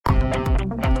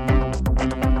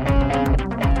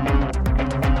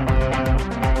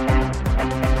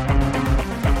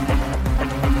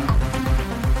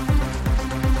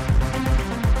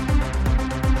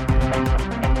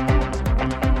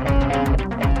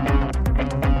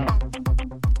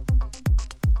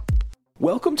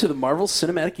welcome to the Marvel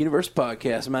Cinematic Universe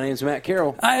podcast. My name is Matt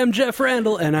Carroll. I am Jeff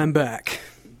Randall, and I'm back.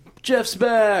 Jeff's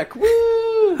back.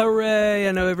 Woo! Hooray!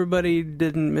 I know everybody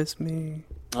didn't miss me.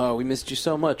 Oh, we missed you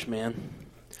so much, man.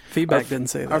 Feedback didn't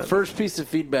say that. Our first piece of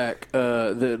feedback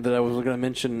that I was going to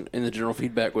mention in the general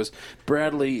feedback was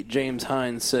Bradley James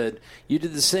Hines said, you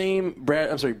did the same...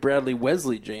 Bradley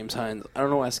Wesley James Hines. I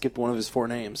don't know why I skipped one of his four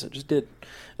names. I just did.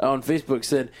 On Facebook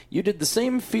said, you did the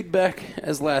same feedback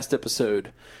as last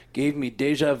episode. Gave me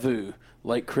deja vu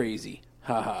like crazy.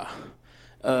 Haha.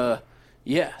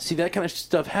 Yeah, see, that kind of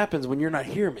stuff happens when you're not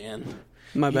here, man.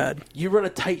 My bad. You run a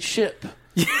tight ship.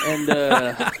 And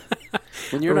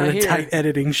when you're not here, a tight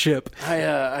editing ship.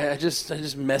 I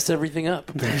just mess everything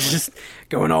up. It's just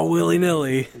going all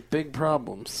willy-nilly. Big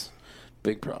problems.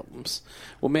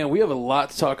 Well, man, we have a lot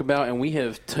to talk about, and we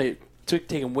have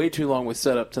taken way too long with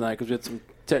setup tonight because we had some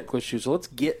technical issues. So let's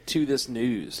get to this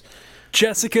news.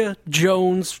 Jessica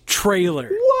Jones trailer.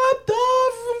 What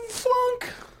the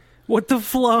flunk? What the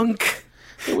flunk?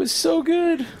 It was so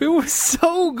good. It was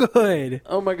so good.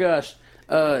 Oh my gosh.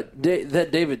 That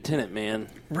David Tennant, man.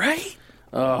 Right?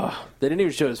 They didn't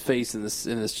even show his face in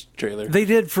this trailer. They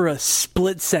did for a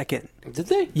split second. Did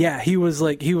they? Yeah, it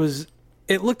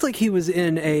looked like he was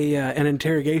in an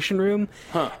interrogation room,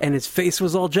 and his face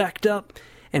was all jacked up,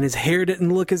 and his hair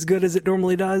didn't look as good as it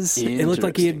normally does. It looked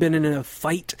like he had been in a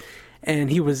fight,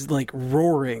 and he was like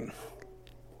roaring.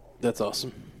 That's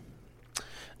awesome.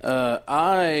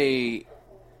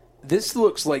 This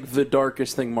looks like the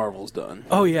darkest thing Marvel's done.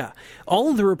 Oh, yeah.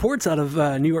 All of the reports out of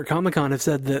New York Comic Con have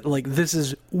said that like this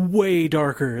is way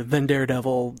darker than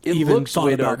Daredevil It even looks thought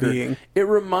way about darker. being. It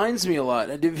reminds me a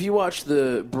lot. If you watch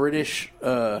the British...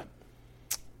 gosh.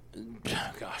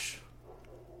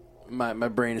 My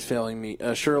brain is failing me.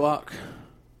 Sherlock?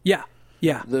 Yeah.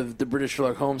 Yeah. The British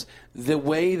Sherlock Holmes, the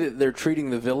way that they're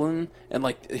treating the villain and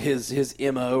like his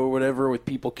MO or whatever with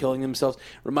people killing themselves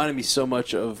reminded me so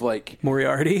much of like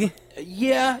Moriarty.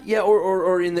 Yeah,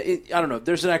 or in the I don't know.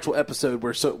 There's an actual episode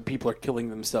where people are killing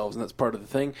themselves and that's part of the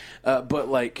thing. But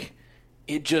like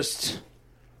it just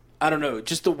I don't know,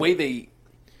 just the way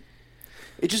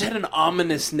it just had an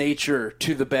ominous nature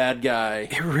to the bad guy.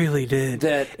 It really did.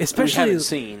 That especially we haven't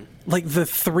seen. Like the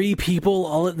three people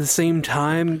all at the same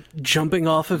time jumping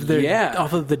off of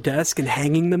the desk and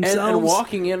hanging themselves and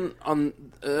walking in on.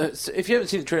 So if you haven't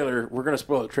seen the trailer, we're going to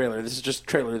spoil the trailer. This is just a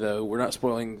trailer, though. We're not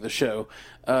spoiling the show.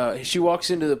 She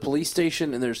walks into the police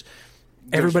station, and there's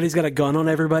everybody's got a gun on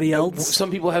everybody else.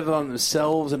 Some people have it on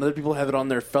themselves, and other people have it on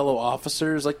their fellow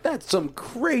officers. Like that's some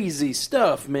crazy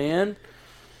stuff, man.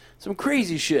 Some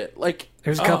crazy shit. Like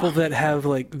there's a couple that have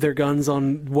like their guns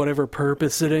on whatever perp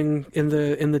is sitting in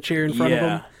the chair in front of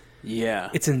them.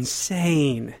 Yeah. It's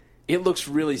insane. It looks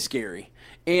really scary.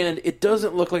 And it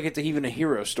doesn't look like it's even a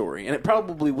hero story. And it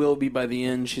probably will be by the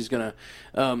end. She's gonna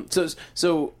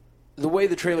so the way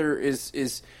the trailer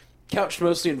is couched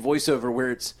mostly in voiceover where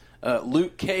it's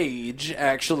Luke Cage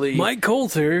actually Mike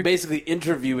Coulter basically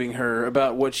interviewing her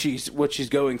about what she's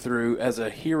going through as a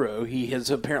hero. He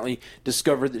has apparently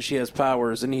discovered that she has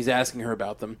powers and he's asking her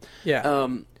about them. Yeah.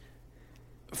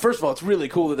 First of all, it's really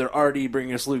cool that they're already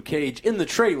bringing us Luke Cage in the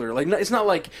trailer. Like, it's not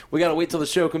like we got to wait till the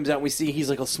show comes out and we see he's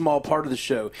like a small part of the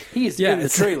show. He's in the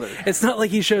trailer. It's not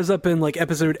like he shows up in like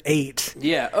episode 8.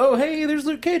 Yeah. Oh, hey, there's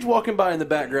Luke Cage walking by in the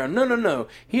background. No.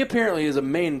 He apparently is a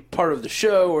main part of the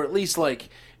show, or at least like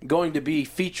going to be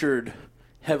featured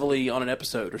heavily on an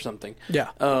episode or something. Yeah.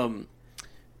 I'm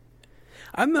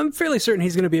fairly certain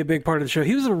he's going to be a big part of the show.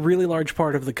 He was a really large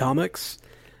part of the comics.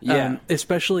 Yeah.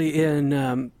 Especially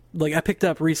in like I picked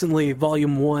up recently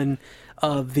volume 1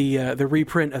 of the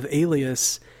reprint of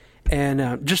Alias,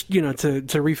 and just to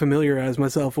refamiliarize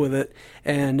myself with it.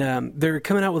 And they're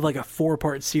coming out with like a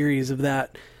 4-part series of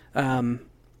that.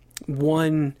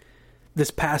 One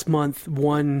this past month,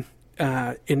 one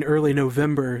in early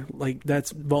November, like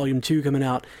that's volume 2 coming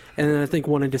out, and then I think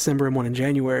one in December and one in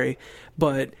January.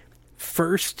 But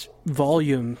first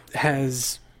volume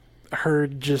has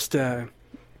heard just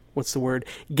what's the word?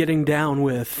 Getting down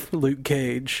with Luke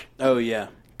Cage. Oh yeah,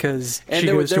 because she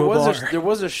goes to a bar. There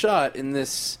was a shot in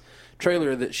this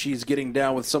trailer that she's getting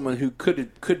down with someone who could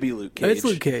be Luke Cage. It's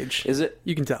Luke Cage. Is it?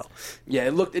 You can tell. Yeah,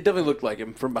 it definitely looked like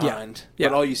him from behind. Yeah.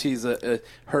 But all you see is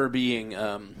her being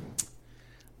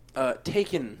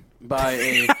taken by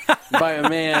a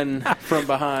man from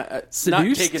behind. Seduced?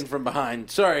 Not taken from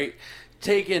behind. Sorry,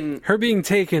 taken. Her being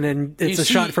taken, and it's a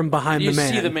shot from behind the man.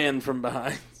 You see the man from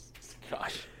behind.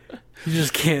 Gosh. You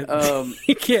just can't.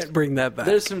 You can't bring that back.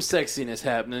 There's some sexiness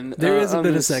happening. There is a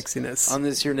bit of sexiness on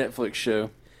this here Netflix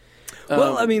show.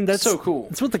 Well, I mean, that's so cool.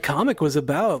 That's what the comic was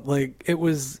about. Like, it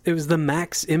was the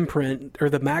Max imprint, or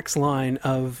the Max line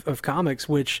of comics,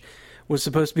 which was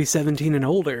supposed to be 17 and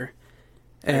older.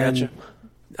 And Gotcha.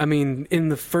 I mean, in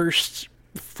the first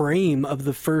frame of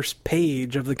the first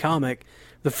page of the comic,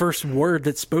 the first word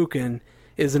that's spoken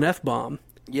is an F-bomb.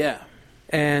 Yeah.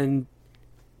 And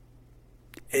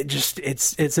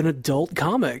it's an adult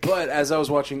comic. But as I was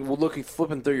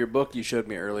flipping through your book you showed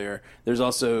me earlier, there's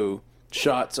also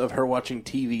shots of her watching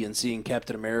TV and seeing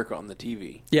Captain America on the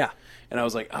TV. Yeah. And I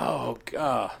was like, oh,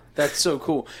 God, that's so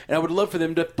cool. And I would love for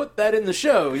them to put that in the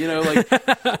show,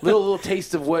 like little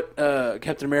taste of what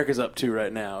Captain America's up to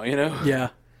right now, Yeah.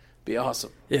 Be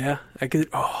awesome. Yeah.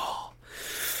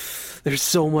 There's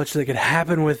so much that could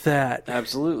happen with that.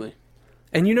 Absolutely.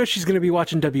 And she's going to be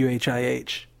watching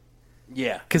WHIH.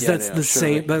 Yeah. Because that's the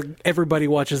same. Everybody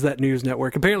watches that news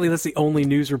network. Apparently, that's the only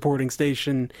news reporting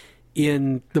station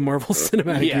in the Marvel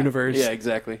Cinematic Universe. Yeah,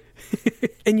 exactly.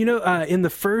 And in the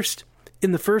first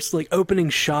like opening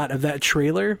shot of that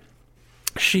trailer,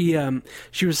 she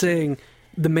was saying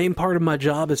the main part of my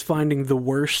job is finding the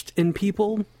worst in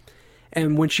people.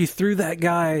 And when she threw that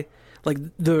guy,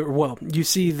 you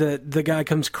see that the guy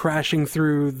comes crashing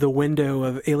through the window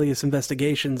of Alias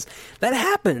Investigations. That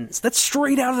happens. That's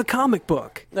straight out of the comic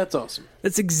book. That's awesome.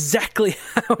 That's exactly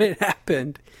how it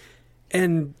happened.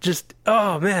 And just,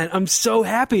 oh man, I'm so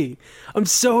happy. I'm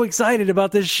so excited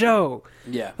about this show.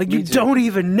 Yeah. You don't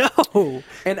even know.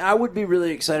 And I would be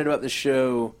really excited about this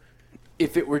show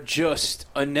if it were just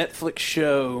a Netflix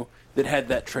show that had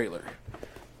that trailer.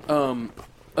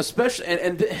 Especially,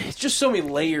 and it's just so many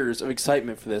layers of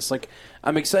excitement for this.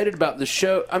 I'm excited about the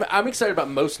show. I'm excited about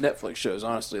most Netflix shows,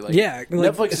 honestly.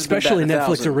 Netflix, especially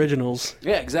Netflix originals.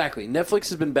 Yeah, exactly. Netflix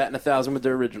has been batting 1,000 with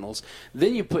their originals.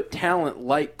 Then you put talent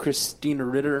like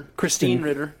Kristen Ritter,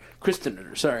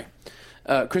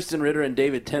 and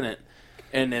David Tennant,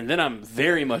 and then I'm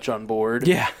very much on board.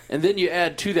 Yeah. And then you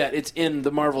add to that, it's in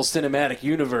the Marvel Cinematic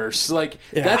Universe.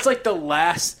 That's the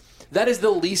last. That is the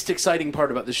least exciting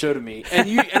part about the show to me.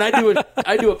 And I do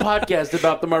a podcast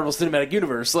about the Marvel Cinematic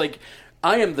Universe.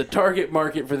 I am the target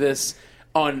market for this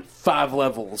on 5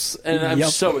 levels, and I'm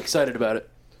so excited about it.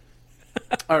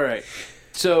 All right,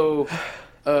 so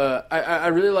I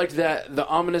really liked the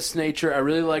ominous nature. I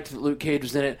really liked that Luke Cage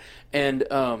was in it, and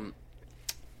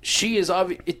she is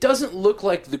obvious. It doesn't look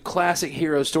like the classic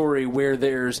hero story where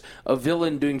there's a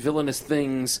villain doing villainous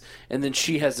things and then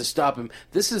she has to stop him.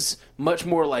 This is much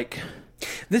more like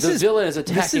villain is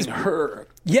attacking her.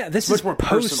 Yeah, this is much more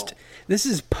personal. This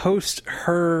is post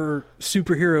her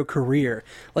superhero career.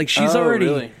 She's already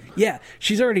really? Yeah,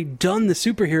 she's already done the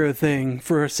superhero thing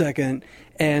for a second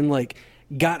and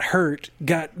got hurt,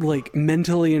 got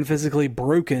mentally and physically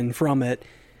broken from it,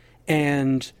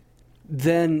 and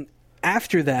then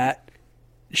after that,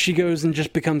 she goes and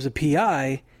just becomes a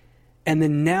PI, and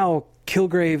then now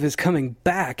Kilgrave is coming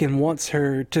back and wants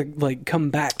her to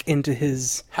come back into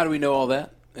his. How do we know all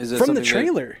that? Is that from the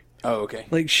trailer? Oh, okay.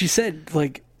 She said,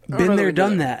 been there,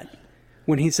 done that.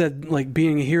 When he said,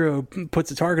 being a hero puts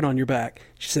a target on your back,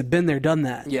 she said, been there, done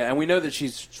that. Yeah, and we know that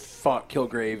she's fought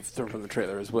Kilgrave from the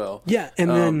trailer as well. Yeah, and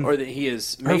then or that he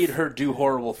has made her do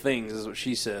horrible things, is what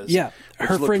she says. Yeah,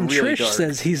 her friend really Trish dark.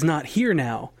 says he's not here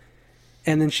now.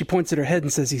 And then she points at her head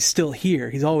and says, he's still here.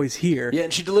 He's always here. Yeah,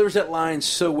 and she delivers that line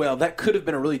so well. That could have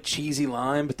been a really cheesy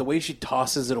line, but the way she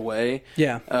tosses it away,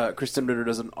 Kristen Ritter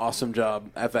does an awesome job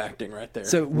of acting right there.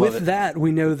 So with that,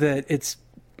 we know that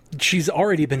she's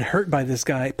already been hurt by this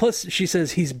guy. Plus, she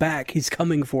says, he's back. He's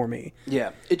coming for me. Yeah.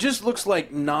 It just looks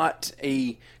like not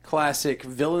a classic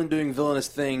villain doing villainous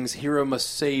things, hero must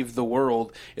save the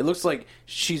world. It looks like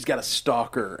she's got a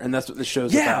stalker, and that's what the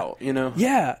show's about,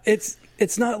 Yeah,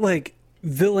 it's not like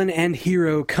villain and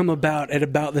hero come about at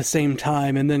about the same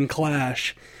time and then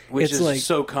clash. Which is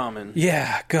so common.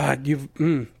 Yeah, God,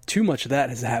 too much of that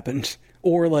has happened.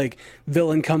 Or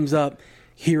villain comes up,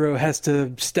 hero has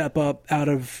to step up out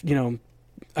of, a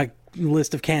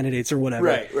list of candidates or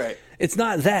whatever. Right. It's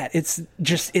not that. It's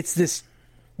this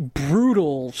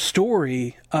brutal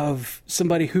story of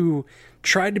somebody who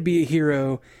tried to be a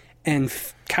hero and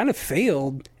kind of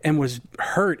failed and was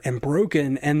hurt and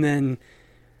broken, and then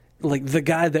the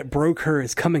guy that broke her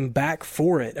is coming back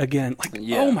for it again.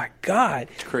 Oh my God.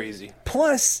 It's crazy.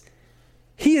 Plus,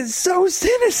 he is so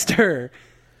sinister.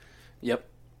 Yep.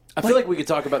 I feel like we could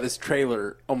talk about this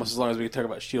trailer almost as long as we could talk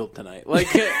about S.H.I.E.L.D. tonight.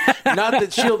 Not that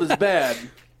S.H.I.E.L.D. is bad,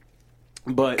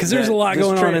 but because there's a lot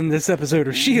going on in this episode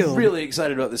of S.H.I.E.L.D. Really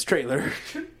excited about this trailer.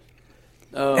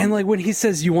 And when he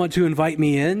says, "You want to invite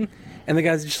me in?" and the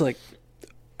guy's just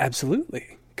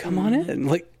absolutely, come on in.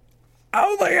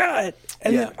 Oh my God.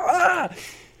 And then,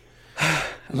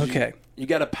 Okay. You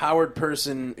got a powered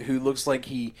person who looks like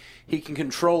he can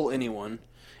control anyone,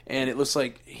 and it looks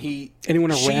like she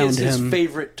Anyone is around his him.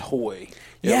 favorite toy.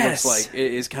 Yes. It looks like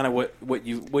it is kind of what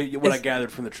I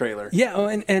gathered from the trailer.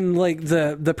 Yeah, and like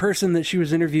the person that she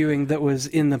was interviewing that was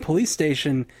in the police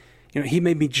station, he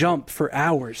made me jump for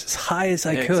hours as high as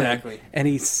I could. Exactly. And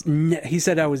he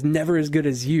said I was never as good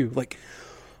as you. Like,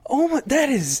 oh my, that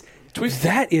is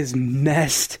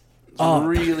messed up.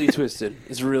 Really twisted.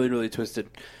 It's really, really twisted.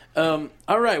 All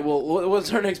right, well,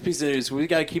 what's our next piece of news? We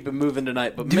got to keep it moving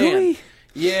tonight. But Do we?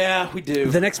 Yeah, we do.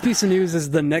 The next piece of news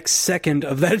is the next second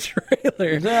of that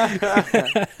trailer.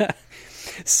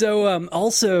 So,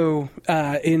 also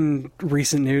in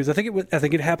recent news, I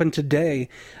think it happened today.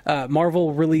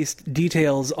 Marvel released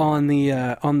details on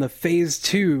the Phase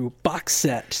 2 box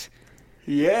set.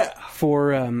 Yeah.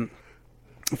 For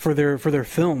their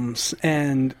films,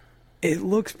 and it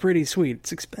looks pretty sweet.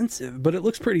 It's expensive, but it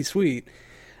looks pretty sweet.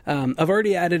 I've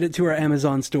already added it to our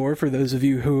Amazon store for those of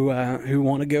you who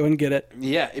want to go and get it.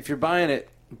 Yeah, if you're buying it,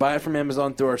 buy it from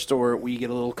Amazon through our store. We get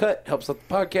a little cut, helps out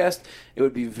the podcast. It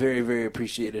would be very, very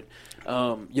appreciated.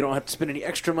 You don't have to spend any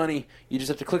extra money. You just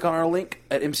have to click on our link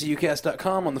at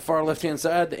mcucast.com on the far left-hand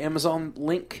side, the Amazon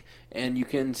link, and you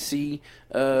can see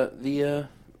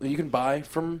you can buy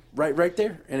from right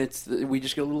there, and we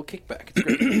just get a little kickback.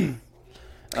 It's great.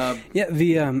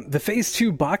 The Phase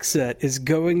 2 box set is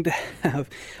going to have,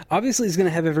 obviously it's going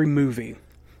to have every movie,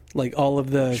 like all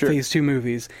of the Phase 2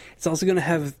 movies. It's also going to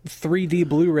have 3D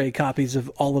Blu-ray copies of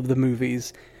all of the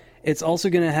movies. It's also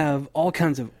going to have all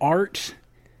kinds of art.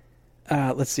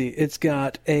 Let's see, it's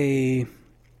got a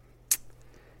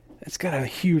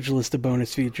huge list of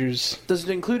bonus features. Does it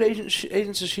include Agents of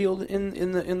S.H.I.E.L.D.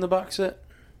 in the box set?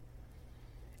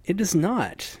 It does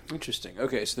not. Interesting.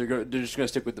 Okay, so they're just going to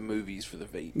stick with the movies for the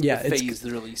phase. It's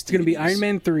released. It's going to be Iron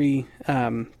Man 3,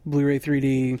 Blu-ray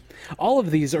 3D. All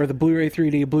of these are the Blu-ray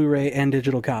 3D, Blu-ray, and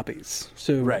digital copies.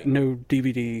 So no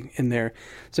DVD in there.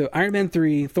 So Iron Man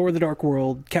 3, Thor: The Dark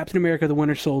World, Captain America: The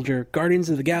Winter Soldier, Guardians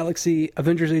of the Galaxy,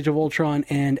 Avengers: Age of Ultron,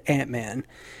 and Ant-Man.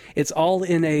 It's all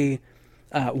in a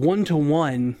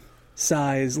 1-to-1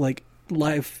 size, like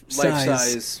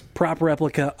life-size prop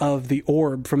replica of the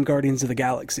orb from Guardians of the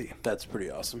Galaxy. That's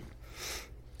pretty awesome.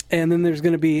 And then there's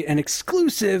going to be an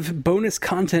exclusive bonus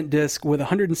content disc with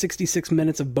 166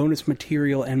 minutes of bonus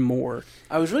material and more.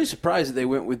 I was really surprised that they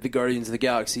went with the Guardians of the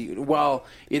Galaxy. While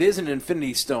it is an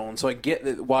Infinity Stone, so I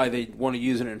get why they want to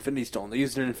use an Infinity Stone. They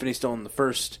used an Infinity Stone in the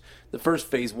first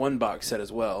Phase 1 box set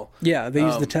as well. Yeah, they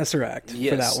used the Tesseract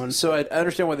for that one. So I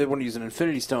understand why they want to use an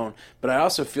Infinity Stone, but I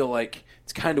also feel like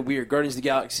it's kind of weird. Guardians of the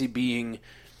Galaxy being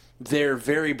their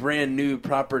very brand new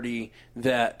property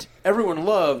that everyone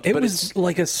loved. It was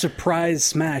like a surprise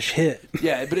smash hit.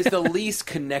 Yeah, but it's the least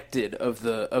connected of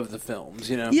the films,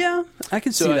 Yeah, I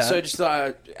can see that. So I just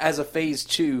thought, as a Phase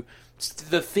 2,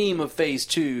 the theme of Phase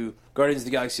 2, Guardians of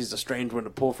the Galaxy is a strange one to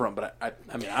pull from, but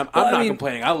I'm not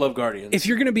complaining. I love Guardians. If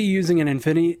you're going to be using an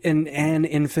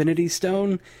Infinity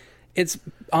Stone, it's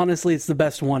the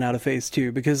best one out of Phase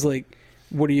 2, because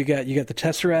what do you got? You got the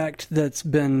Tesseract that's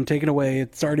been taken away.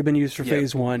 It's already been used for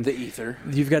Phase 1. The Ether.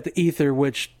 You've got the Ether,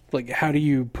 which, how do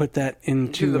you put that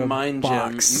into the a mind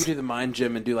box? Gem. You can do the Mind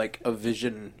Gem and do, a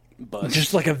Vision bust.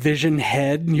 Just like a Vision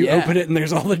head. You open it and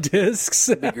there's all the discs.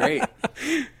 That'd be great.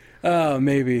 Oh,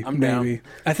 maybe. I'm maybe. down.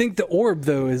 I think the orb,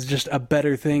 though, is just a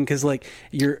better thing, because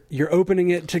you're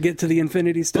opening it to get to the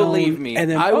Infinity Stone. Believe me,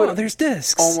 and then there's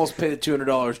discs. Almost pay the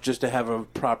 $200 just to have a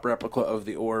prop replica of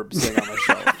the orb sitting on my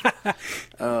shelf.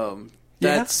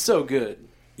 That's so good.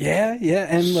 Yeah,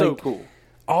 and so cool.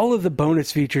 All of the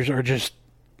bonus features are just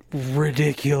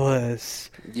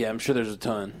ridiculous. Yeah, I'm sure there's a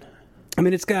ton. I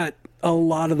mean, it's got a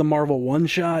lot of the Marvel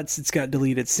one-shots. It's got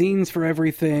deleted scenes for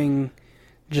everything.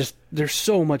 Just, there's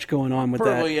so much going on with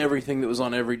Probably everything that was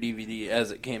on every DVD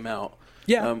as it came out.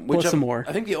 Yeah, plus some more.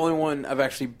 I think the only one I've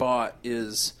actually bought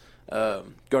is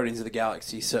Guardians of the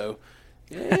Galaxy, so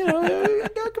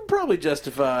I can probably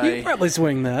justify. You can probably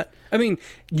swing that. I mean,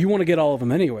 you want to get all of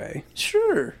them anyway.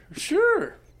 Sure.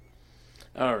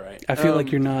 All right. I feel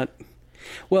like you're not...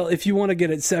 Well, if you want to get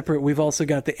it separate, we've also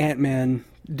got the Ant-Man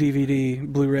DVD,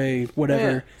 Blu-ray,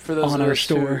 whatever, for those on of our us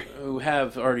store. who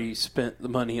have already spent the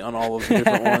money on all of the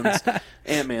different ones.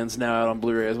 Ant-Man's now out on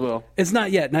Blu-ray as well. It's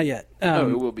not yet. It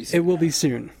will be soon. It will be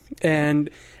soon. And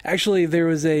actually, there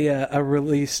was a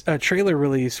trailer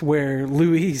release where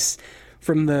Luis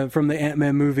from the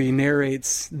Ant-Man movie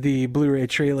narrates the Blu-ray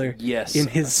trailer in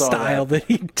his style that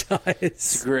he does.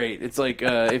 It's great. It's like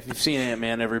if you've seen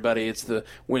Ant-Man, everybody, it's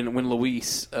when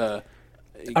Luis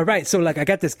all right, so like I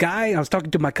got this guy. I was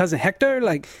talking to my cousin Hector,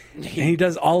 like, and he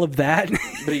does all of that.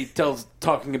 But he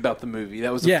talking about the movie.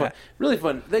 That was really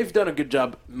fun. They've done a good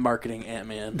job marketing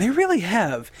Ant-Man. They really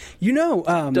have.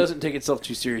 It doesn't take itself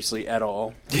too seriously at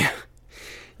all. Yeah.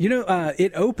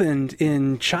 It opened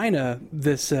in China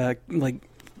this I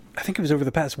think it was over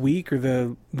the past week or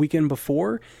the weekend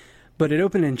before, but it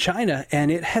opened in China and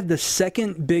it had the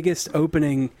second biggest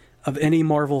opening of any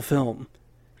Marvel film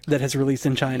that has released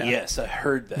in China. Yes, I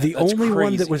heard that. The That's only crazy.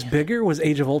 one that was bigger was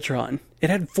Age of Ultron. It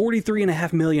had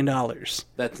 $43.5 million.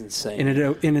 That's insane.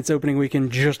 In its opening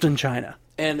weekend just in China.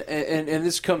 And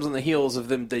this comes on the heels of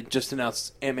them. They just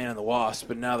announced Ant-Man and the Wasp,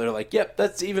 but now they're like, "Yep,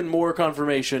 that's even more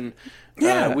confirmation."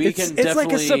 Yeah, it's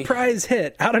like a surprise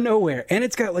hit out of nowhere, and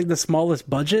it's got like the smallest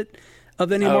budget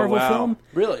of any Marvel film.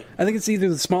 Really? I think it's either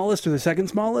the smallest or the second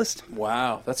smallest.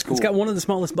 Wow, that's cool. It's got one of the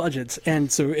smallest budgets,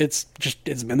 and so it's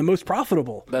been the most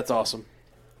profitable. That's awesome.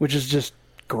 Which is just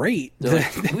great.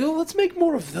 Well, let's make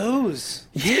more of those.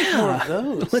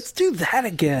 Let's do that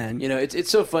again.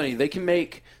 It's so funny. They can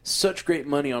make such great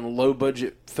money on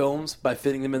low-budget films by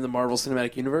fitting them in the Marvel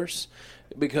Cinematic Universe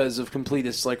because of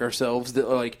completists like ourselves that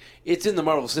are like, it's in the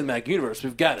Marvel Cinematic Universe.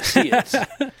 We've got to see it.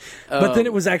 But then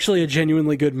it was actually a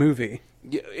genuinely good movie.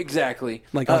 Yeah, exactly.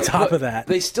 Like on top of that.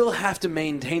 They still have to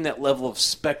maintain that level of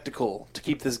spectacle to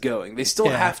keep this going. They still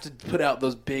have to put out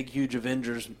those big, huge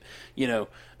Avengers.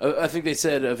 I think they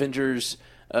said Avengers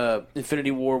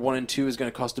Infinity War 1 and 2 is going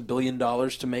to cost $1 billion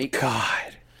to make.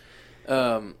 God.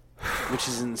 Which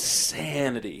is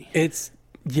insanity.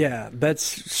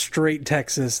 That's straight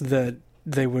Texas that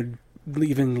they would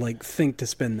even think to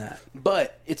spend that.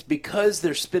 But it's because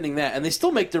they're spending that, and they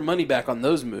still make their money back on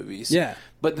those movies. Yeah.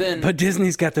 But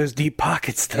Disney's got those deep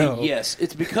pockets, though. Yes,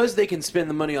 it's because they can spend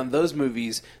the money on those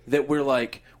movies that we're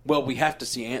like, well, we have to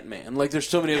see Ant-Man. Like, there's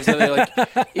so many of us that are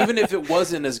like, even if it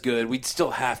wasn't as good, we'd still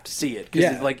have to see it.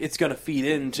 Because it's going to feed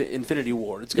into Infinity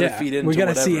War. It's going to feed into we got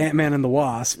to whatever. see Ant-Man and the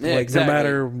Wasp, exactly. No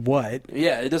matter what.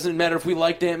 Yeah, it doesn't matter if we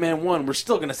liked Ant-Man 1. We're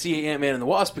still going to see Ant-Man and the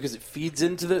Wasp because it feeds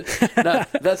into the...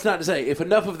 that's not to say, if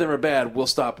enough of them are bad, we'll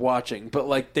stop watching.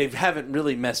 But, they haven't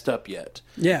really messed up yet.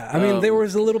 Yeah, I mean, there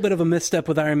was a little bit of a misstep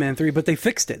with Iron Man 3, but they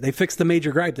fixed it. They fixed the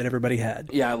major gripe that everybody had.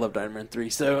 Yeah, I loved Iron Man 3,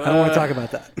 so... I don't want to talk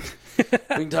about that.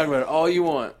 We can talk about it all you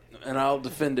want, and I'll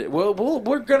defend it. Well,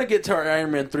 we're going to get to our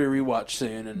Iron Man 3 rewatch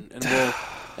soon, and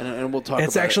we'll talk about it.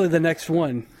 It's actually the next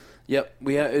one. Yep.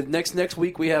 We have next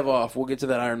week we have off. We'll get to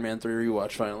that Iron Man 3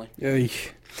 rewatch finally.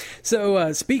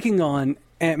 So, speaking on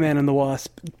Ant-Man and the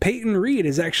Wasp, Peyton Reed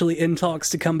is actually in talks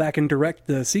to come back and direct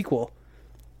the sequel.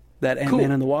 That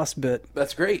Ant-Man and the Wasp bit.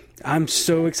 That's great. I'm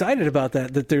so excited about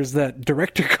that there's that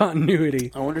director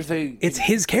continuity. I wonder if it's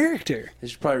his character. They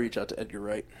should probably reach out to Edgar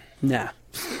Wright. Nah.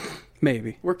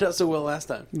 Maybe. Worked out so well last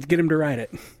time. Get him to write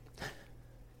it.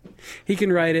 He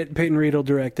can write it. Peyton Reed will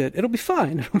direct it. It'll be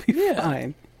fine. It'll be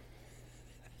fine.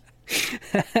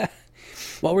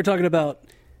 While we're talking about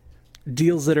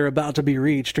deals that are about to be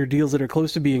reached or deals that are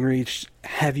close to being reached,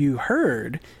 have you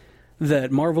heard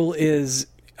that Marvel is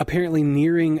apparently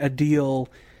nearing a deal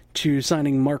to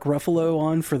signing Mark Ruffalo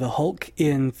on for the Hulk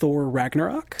in Thor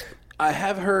Ragnarok? I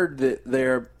have heard that they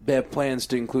have plans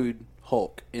to include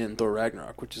Hulk in Thor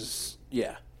Ragnarok, which is,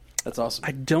 that's awesome.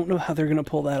 I don't know how they're going to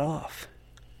pull that off.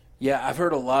 Yeah, I've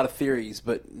heard a lot of theories,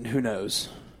 but who knows?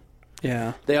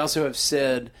 Yeah. They also have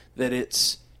said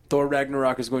that Thor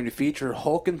Ragnarok is going to feature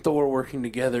Hulk and Thor working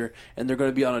together, and they're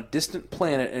going to be on a distant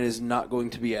planet, and it is not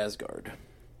going to be Asgard.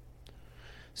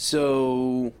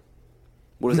 So,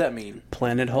 what does that mean?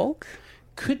 Planet Hulk?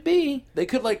 Could be. They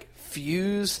could,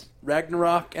 fuse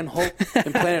Ragnarok and Hulk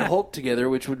and Planet Hulk together,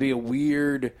 which would be a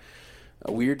weird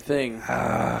thing.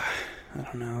 I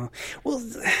don't know. Well,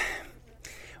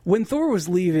 when Thor was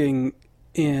leaving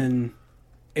in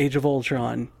Age of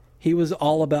Ultron, he was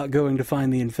all about going to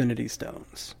find the Infinity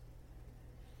Stones.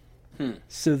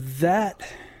 So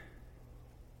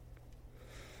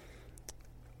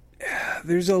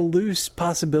there's a loose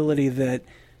possibility that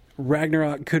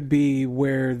Ragnarok could be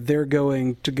where they're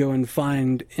going to go and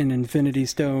find an Infinity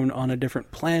Stone on a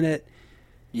different planet.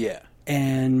 Yeah.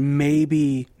 And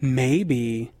maybe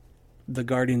the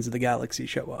Guardians of the Galaxy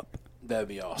show up. That'd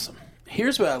be awesome.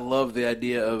 Here's what I love the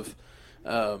idea of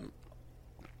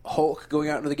Hulk going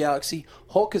out into the galaxy.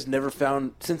 Hulk has never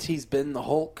found, since he's been the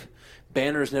Hulk,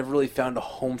 Banner's never really found a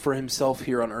home for himself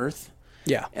here on Earth.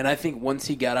 Yeah. And I think once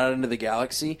he got out into the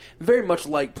galaxy, very much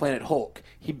like Planet Hulk,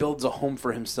 he builds a home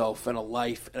for himself and a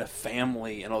life and a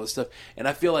family and all this stuff. And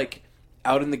I feel like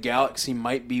out in the galaxy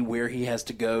might be where he has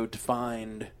to go to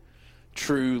find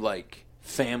true,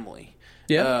 family.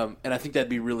 Yeah. And I think that'd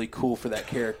be really cool for that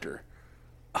character.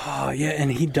 Oh yeah,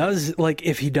 and he does, like,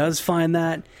 if he does find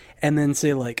that, and then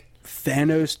say like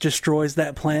Thanos destroys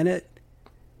that planet,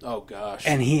 Oh gosh.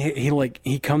 and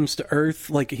he comes to Earth,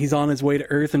 like he's on his way to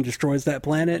Earth and destroys that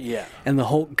planet. Yeah. And the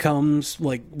Hulk comes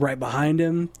like right behind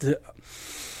him.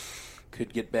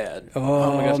 Could get bad.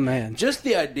 Oh, my gosh. man. Just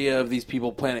the idea of these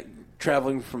people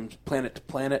traveling from planet to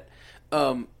planet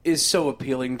is so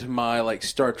appealing to my like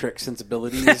Star Trek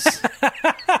sensibilities.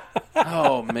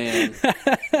 Oh man.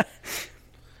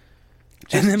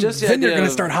 And then the they're idea going to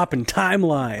of- start hopping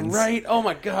timelines. Right? Oh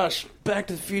my gosh. Back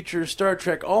to the Future, Star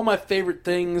Trek, all my favorite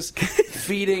things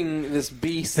feeding this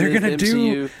beast. They're going going to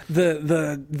do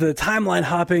the timeline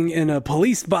hopping in a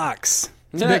police box.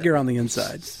 It's bigger on the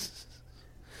inside.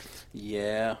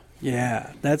 Yeah.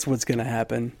 Yeah, that's what's going to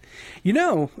happen. You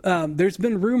know, there's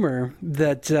been rumor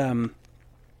that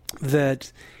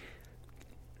that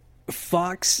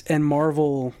Fox and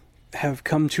Marvel have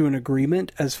come to an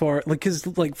agreement as far, like,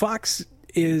 because like Fox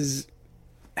has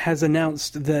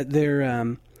announced that they're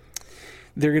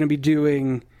going to be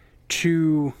doing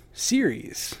two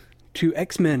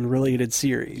X-Men related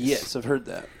series. Yes, I've heard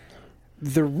that.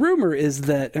 The rumor is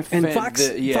that, and Fox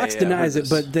denies it,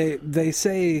 but they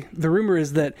say the rumor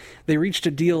is that they reached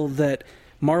a deal that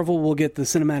Marvel will get the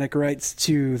cinematic rights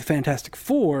to the Fantastic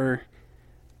Four,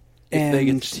 and they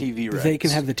get the TV rights. They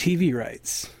can have the TV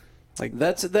rights. Like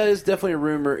that is definitely a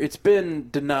rumor. It's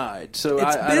been denied, so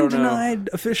it's I been don't know. denied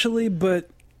officially, but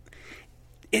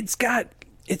it's got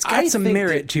I some think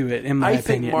merit to it, in my I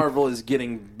opinion. think Marvel is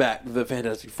getting back the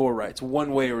Fantastic Four rights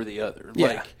one way or the other. Yeah.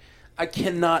 Like, I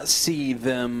cannot see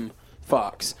them,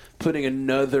 Fox, putting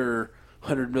another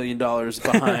 $100 million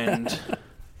behind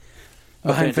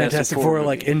Fantastic Four, movie.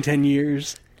 like in 10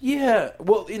 years. Yeah,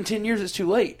 well, in 10 years it's too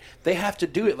late. They have to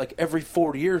do it like every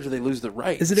 4 years or they lose the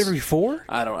rights. Is it every 4?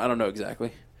 I don't know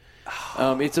exactly.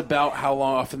 It's about how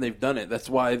often they've done it. That's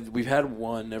why we've had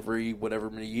one every whatever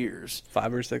many years.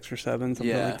 5 or 6 or 7,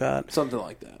 something like that. Something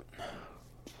like that.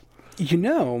 You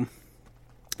know,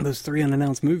 those 3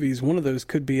 unannounced movies, one of those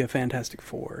could be a Fantastic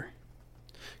Four.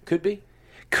 Could be.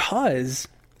 Because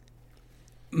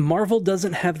Marvel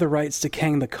doesn't have the rights to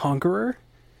Kang the Conqueror.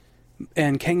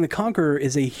 And Kang the Conqueror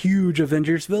is a huge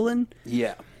Avengers villain.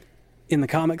 Yeah. In the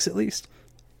comics, at least.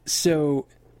 So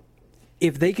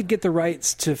if they could get the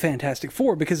rights to Fantastic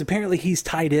Four, because apparently he's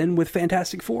tied in with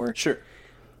Fantastic Four. Sure.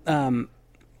 And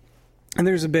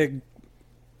there's a big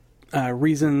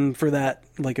reason for that.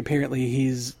 Like, apparently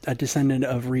he's a descendant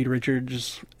of Reed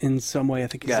Richards in some way. I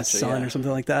think he's his son or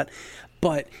something like that.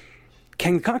 But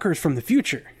Kang the Conqueror is from the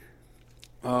future.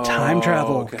 Time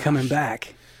travel coming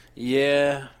back.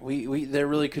 Yeah, we there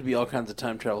really could be all kinds of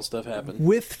time travel stuff happen.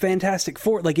 With Fantastic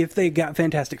Four, like if they got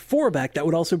Fantastic Four back, that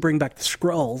would also bring back the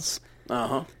Skrulls.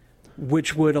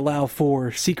 Which would allow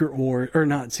for Secret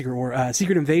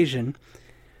Invasion,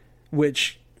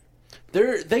 which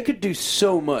they could do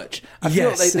so much. I feel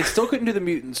like they still couldn't do the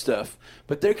mutant stuff,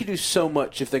 but they could do so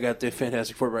much if they got the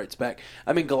Fantastic Four rights back.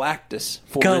 I mean, Galactus,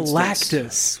 for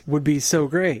instance. Would be so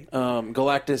great.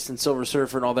 Galactus and Silver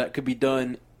Surfer and all that could be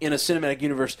done in a cinematic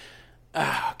universe.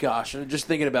 Ah, gosh, I'm just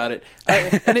thinking about it.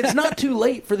 And it's not too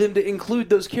late for them to include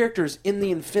those characters in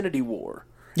the Infinity War.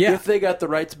 Yeah. If they got the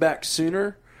rights back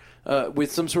sooner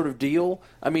with some sort of deal.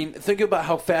 I mean, think about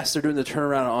how fast they're doing the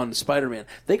turnaround on Spider-Man.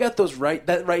 They got those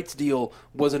that rights deal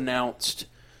was announced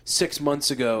 6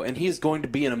 months ago, and he's going to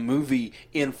be in a movie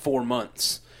in 4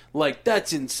 months. Like,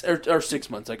 that's or 6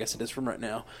 months, I guess it is from right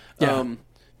now. Yeah.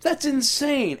 That's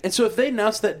insane. And so if they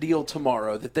announced that deal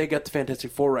tomorrow, that they got the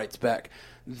Fantastic Four rights back,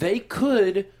 they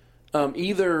could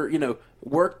either,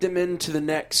 work them into the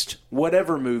next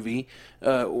whatever movie,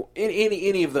 in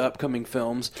any of the upcoming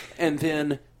films, and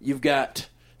then you've got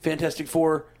Fantastic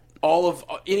Four, all of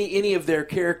any of their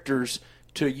characters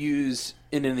to use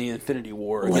in the Infinity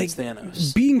War against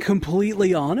Thanos. Being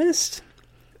completely honest,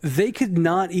 they could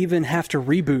not even have to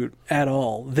reboot at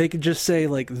all. They could just say,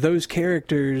 like, those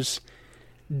characters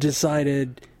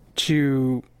decided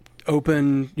to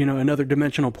open, another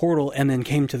dimensional portal and then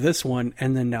came to this one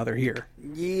and then now they're here.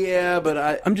 Yeah,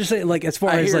 but I'm just saying, like, as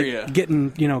far as like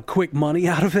getting, quick money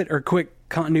out of it or quick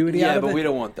continuity out of it. Yeah, but we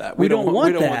don't want that. We don't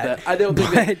want that. I don't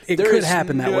think that it could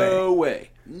happen that way.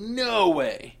 No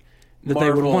way. That Marvel,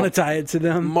 they would want to tie it to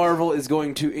them. Marvel is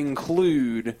going to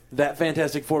include that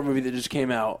Fantastic Four movie that just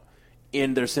came out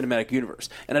in their cinematic universe.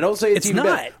 And I don't say it's even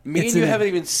not. bad. Me and you haven't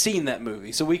even seen that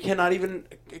movie, so we cannot even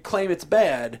claim it's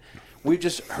bad. we've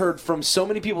just heard from so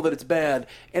many people that it's bad,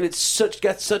 and it's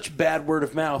got such bad word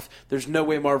of mouth. There's no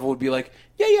way Marvel would be like,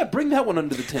 yeah, bring that one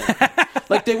under the tent.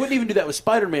 Like, they wouldn't even do that with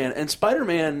Spider-Man. And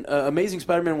Spider-Man, Amazing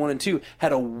Spider-Man 1 and 2,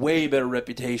 had a way better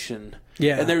reputation.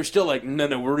 Yeah. And they were still like, no,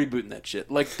 we're rebooting that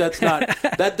shit. Like, that's not,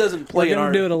 that doesn't play in our...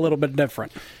 We're going to do it a little bit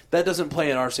different. That doesn't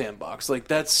play in our sandbox.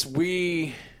 Like,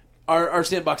 our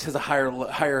sandbox has a higher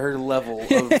level of...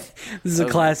 This is a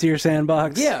classier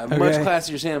sandbox? Yeah, okay. Much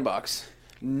classier sandbox.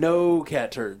 No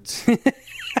cat turds.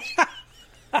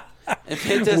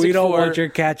 We don't want your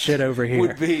cat shit over here.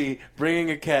 Would be bringing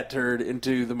a cat turd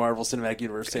into the Marvel Cinematic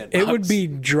Universe sandbox. It would be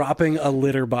dropping a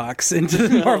litter box into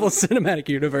the Marvel Cinematic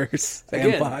Universe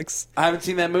sandbox. Again, I haven't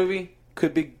seen that movie.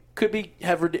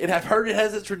 I've heard it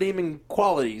has its redeeming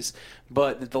qualities,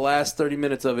 but the last 30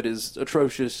 minutes of it is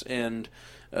atrocious and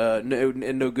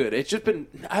no good. It's just been.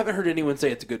 I haven't heard anyone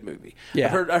say it's a good movie. Yeah.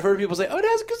 I've heard people say, "Oh, it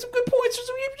has some good points."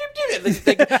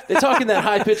 They talk in that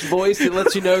high pitched voice that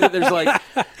lets you know that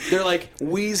they're like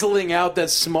weaseling out that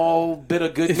small bit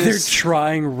of goodness. They're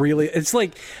trying really. It's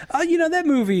like, that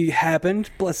movie happened.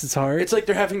 Bless its heart. It's like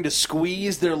they're having to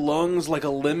squeeze their lungs like a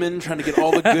lemon, trying to get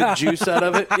all the good juice out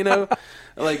of it.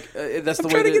 Like that's the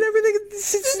way. Trying to get everything.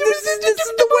 This is the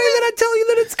way that I tell you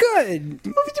that it's good.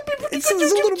 It's a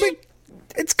little bit.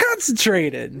 It's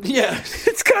concentrated. Yeah.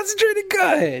 It's concentrated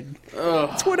good.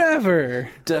 It's whatever.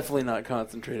 Definitely not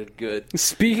concentrated good.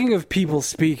 Speaking of people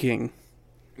speaking.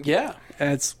 Yeah.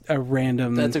 That's a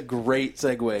great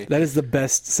segue. That is the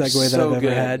best segue that I've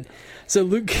ever had. So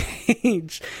Luke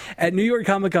Cage. At New York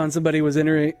Comic Con, somebody was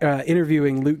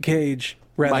interviewing Luke Cage.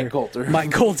 Mike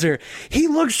Coulter. He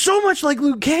looks so much like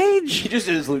Luke Cage. He just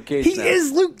is Luke Cage. He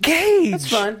is Luke Cage. That's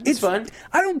fine. It's fine.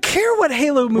 I don't care what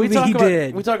Halo movie he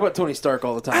did. We talk about Tony Stark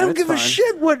all the time. I don't give a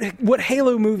shit what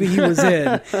Halo movie he was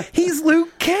in. He's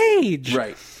Luke Cage.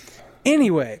 Right.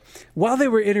 Anyway, while they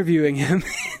were interviewing him,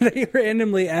 they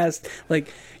randomly asked,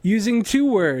 using two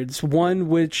words, one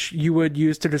which you would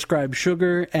use to describe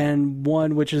sugar and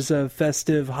one which is a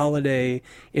festive holiday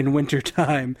in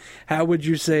wintertime, how would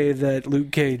you say that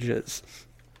Luke Cage is?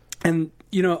 And,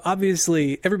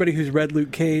 obviously, everybody who's read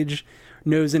Luke Cage,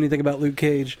 knows anything about Luke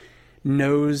Cage,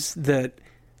 knows that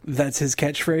that's his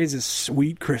catchphrase is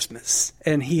 "Sweet Christmas."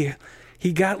 And he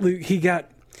got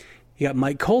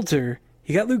Mike Coulter.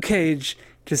 He got Luke Cage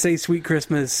to say "Sweet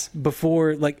Christmas"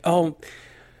 before, and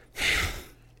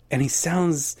he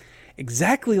sounds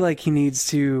exactly like he needs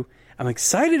to. I'm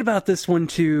excited about this one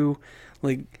too.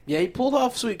 Yeah, he pulled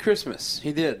off "Sweet Christmas."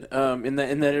 He did in that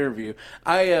interview.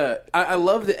 I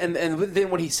loved it, and then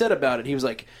what he said about it, he was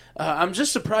like, "I'm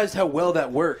just surprised how well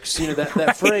that works."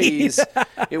 That phrase,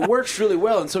 it works really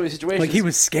well in so many situations. Like he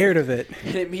was scared of it.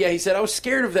 He said, "I was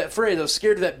scared of that phrase. I was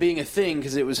scared of that being a thing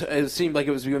because it seemed like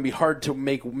it was going to be hard to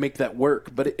make that work,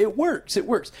 but it works. It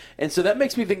works." And so that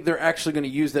makes me think they're actually going to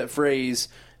use that phrase.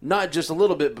 Not just a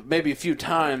little bit, but maybe a few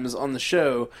times on the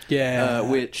show. Yeah.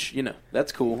 Which,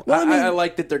 that's cool. Well, I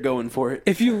like that they're going for it.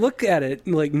 If you look at it,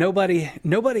 nobody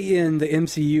in the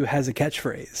MCU has a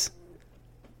catchphrase.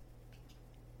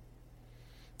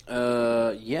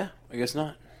 Yeah, I guess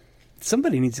not.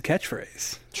 Somebody needs a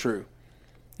catchphrase. True.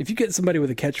 If you get somebody with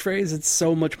a catchphrase, it's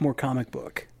so much more comic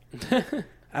book.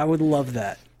 I would love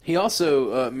that. He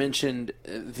also mentioned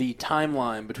the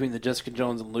timeline between the Jessica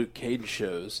Jones and Luke Cage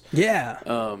shows. Yeah.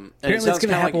 Apparently it's going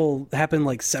to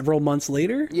happen several months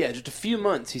later? Yeah, just a few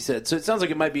months, he said. So it sounds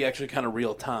like it might be actually kind of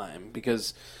real time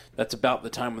because that's about the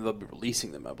time when they'll be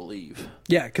releasing them, I believe.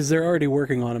 Yeah, because they're already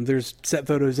working on them. There's set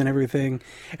photos and everything.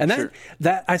 And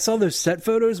that I saw those set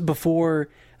photos before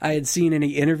I had seen any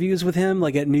interviews with him,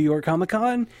 at New York Comic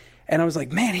Con. And I was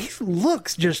like, man, he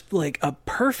looks just like a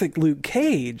perfect Luke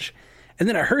Cage. And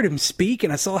then I heard him speak,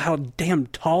 and I saw how damn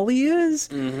tall he is.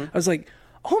 Mm-hmm. I was like,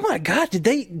 "Oh my god! Did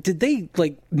they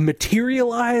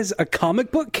materialize a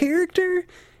comic book character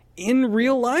in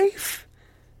real life?"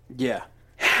 Yeah.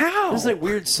 How? It's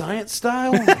weird science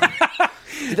style.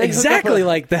 Exactly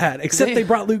like that. Except they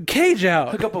brought Luke Cage out.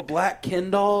 Hook up a black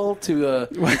Ken doll to a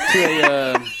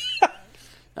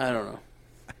I don't know.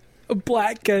 A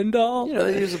black Ken doll?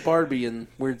 They use a Barbie in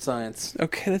Weird Science.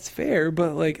 Okay, that's fair,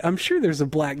 but I'm sure there's a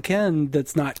black Ken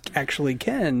that's not actually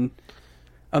Ken.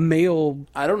 A male.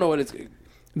 I don't know what it's.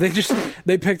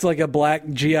 They picked a black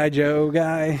G.I. Joe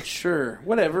guy. Sure,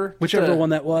 whatever. Whichever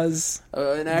one that was.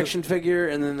 An action figure,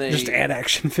 and then they just add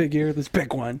action figure. Let's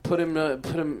pick one.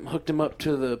 Hooked him up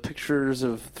to the pictures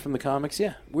from the comics.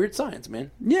 Yeah, Weird Science,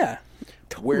 man. Yeah,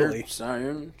 totally. Weird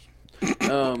Science.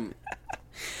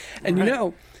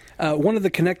 And one of the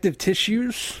connective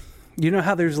tissues,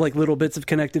 how there's little bits of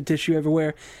connective tissue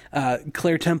everywhere?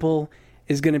 Claire Temple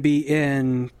is going to be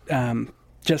in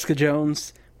Jessica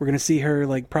Jones We're going to see her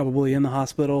like probably in the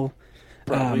hospital.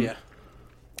 Probably, yeah.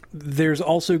 There's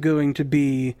also going to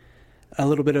be a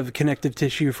little bit of connective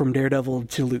tissue from Daredevil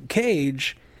to Luke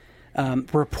Cage.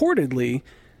 Reportedly,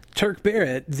 Turk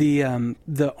Barrett,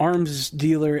 the arms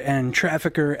dealer and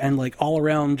trafficker and like all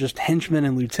around just henchman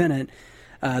and lieutenant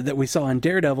that we saw in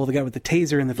Daredevil, the guy with the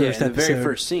taser in the first episode. The very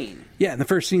first scene. Yeah, in the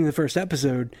first scene of the first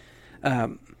episode.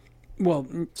 Second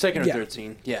or third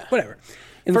scene, yeah. Whatever.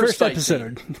 In the first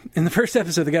episode,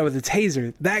 the guy with the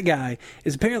taser, that guy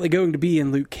is apparently going to be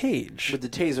in Luke Cage. With the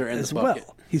taser and as the bucket.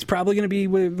 well. He's probably going to be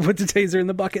with the taser in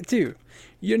the bucket, too.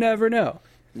 You never know.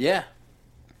 Yeah.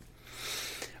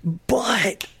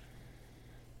 But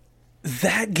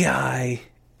that guy...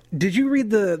 Did you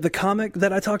read the comic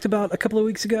that I talked about a couple of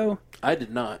weeks ago? I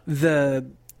did not. The,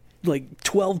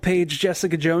 12-page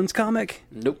Jessica Jones comic?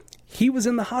 Nope. He was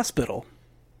in the hospital.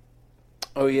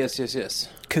 Oh, yes.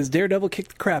 Because Daredevil kicked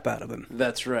the crap out of him.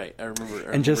 That's right. I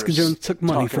remember. And Jessica Jones took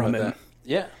money from him. That.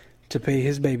 Yeah. To pay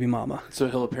his baby mama. So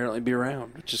he'll apparently be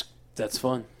around. That's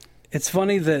fun. It's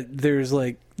funny that there's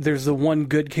the one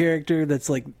good character that's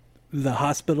like the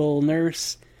hospital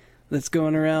nurse that's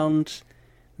going around.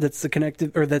 That's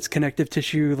connective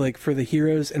tissue like for the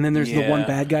heroes. And then there's the one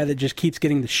bad guy that just keeps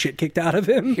getting the shit kicked out of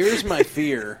him. Here's my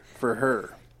fear for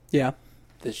her. Yeah.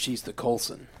 That she's the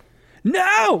Coulson.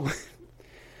 No!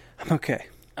 I'm okay.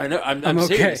 I know. I'm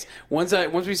serious. Okay.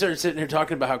 Once we started sitting here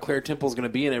talking about how Claire Temple's going to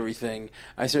be and everything,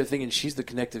 I started thinking she's the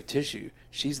connective tissue.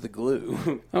 She's the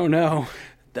glue. Oh no.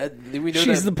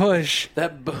 She's the push.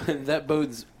 That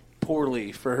bodes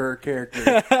poorly for her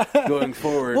character going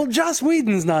forward. Well, Joss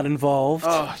Whedon's not involved.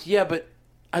 Oh yeah, but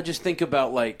I just think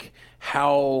about like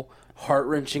how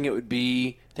heart-wrenching it would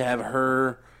be to have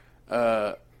her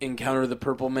encounter the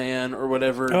Purple Man or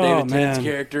whatever, David Tennant's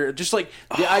character. Just like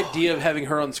the idea of having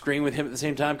her on screen with him at the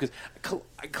same time. Because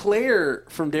Claire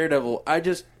from Daredevil, I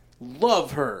just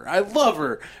love her. I love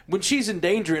her. When she's in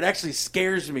danger, it actually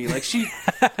scares me. Like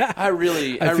I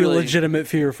feel legitimate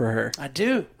fear for her. I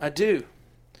do.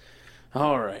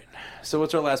 All right. So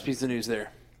what's our last piece of news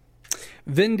there?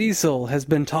 Vin Diesel has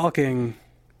been talking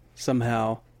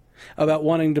somehow about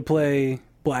wanting to play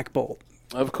Black Bolt.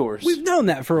 Of course. We've known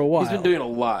that for a while. He's been doing a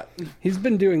lot. He's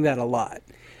been doing that a lot.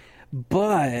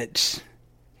 But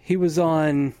he was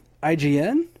on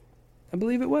IGN, I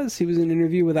believe it was. He was in an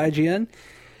interview with IGN.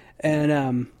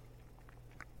 And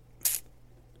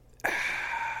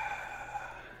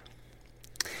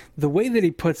the way that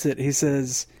he puts it, he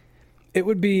says, it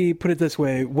would be, put it this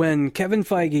way, when Kevin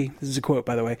Feige, this is a quote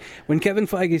by the way, when Kevin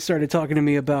Feige started talking to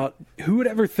me about who would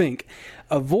ever think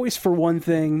a voice for one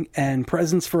thing and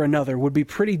presence for another would be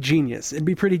pretty genius. It'd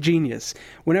be pretty genius.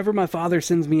 Whenever my father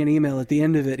sends me an email at the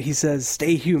end of it, he says,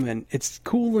 stay human. It's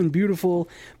cool and beautiful,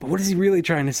 but what is he really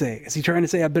trying to say? Is he trying to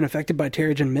say I've been affected by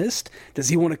Terrigen Mist? Does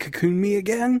he want to cocoon me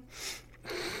again?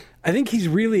 I think he's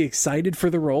really excited for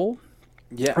the role.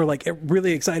 Yeah. Or like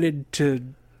really excited to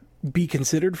be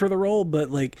considered for the role,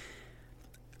 but like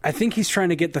I think he's trying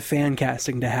to get the fan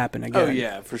casting to happen again. Oh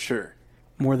yeah, for sure.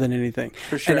 More than anything.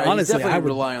 For sure. And honestly, I would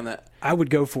rely on that. I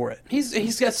would go for it.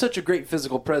 He's got such a great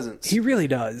physical presence. He really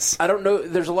does. I don't know,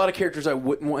 there's a lot of characters I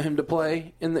wouldn't want him to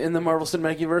play in the Marvel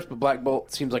Cinematic Universe, but Black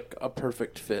Bolt seems like a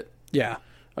perfect fit. Yeah.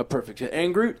 A perfect fit.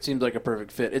 And Groot seems like a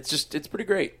perfect fit. It's pretty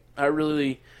great. I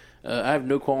really I have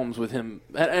no qualms with him.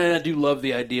 And I do love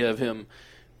the idea of him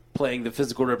playing the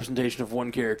physical representation of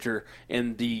one character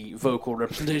and the vocal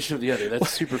representation of the other. That's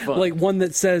super fun. Like one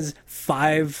that says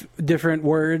 5 different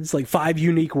words, like 5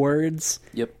 unique words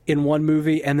in one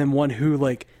movie, and then one who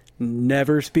like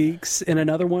never speaks in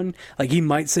another one. Like he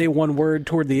might say one word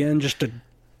toward the end just to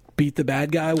beat the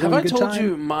bad guy one good time. Have I told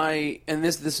you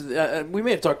this we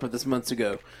may have talked about this months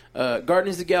ago.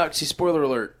 Guardians of the Galaxy, spoiler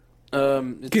alert.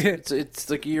 It's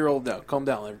like a year old now. Calm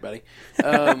down, everybody.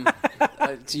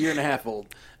 It's a year and a half old.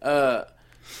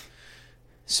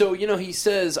 So, he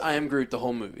says, I am Groot the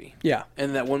whole movie. Yeah.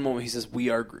 And that one moment he says, we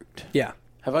are Groot. Yeah.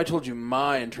 Have I told you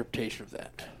my interpretation of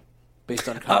that? Based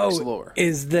on comics lore.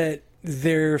 Is that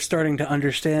they're starting to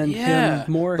understand him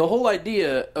more? The whole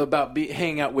idea about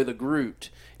hanging out with a Groot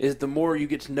is the more you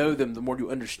get to know them, the more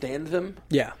you understand them.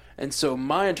 Yeah. And so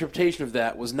my interpretation of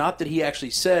that was not that he actually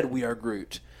said, we are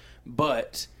Groot,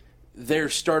 but they're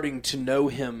starting to know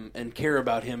him and care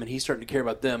about him, and he's starting to care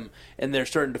about them, and they're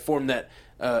starting to form that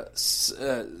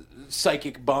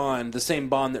psychic bond, the same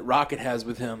bond that Rocket has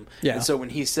with him. Yeah. And so when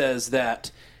he says that,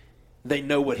 they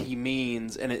know what he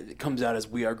means, and it comes out as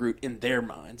we are Groot in their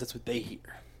minds. That's what they hear.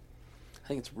 I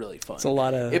think it's really fun. It's a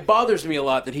lot of... It bothers me a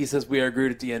lot that he says we are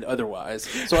Groot at the end otherwise.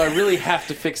 So I really have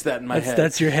to fix that in my head.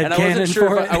 That's your head canon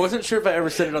for it. I wasn't sure if I ever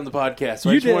said it on the podcast, so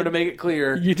I just wanted to make it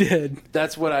clear. You did.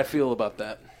 That's what I feel about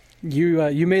that.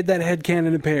 You made that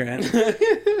headcanon apparent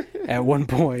at one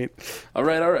point. All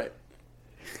right.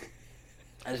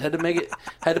 I just had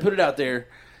to put it out there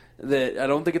that I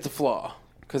don't think it's a flaw.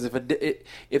 Because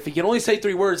if he can only say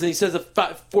 3 words and he says a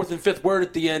fourth and fifth word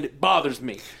at the end, it bothers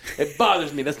me.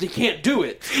 He can't do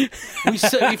it. We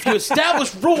said if you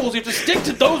establish rules, you have to stick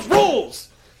to those rules.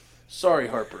 Sorry,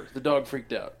 Harper. The dog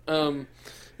freaked out. I'm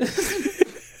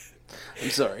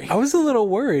sorry. I was a little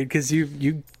worried because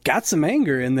you got some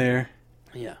anger in there.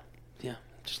 Yeah,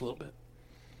 just a little bit.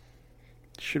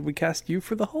 Should we cast you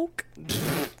for the Hulk?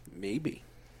 Maybe.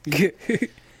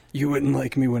 You wouldn't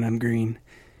like me when I'm green.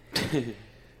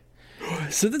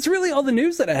 So that's really all the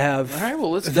news that I have. All right,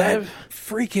 well, let's dive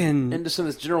freaking into some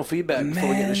of this general feedback before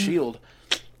we get to S.H.I.E.L.D.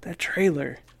 That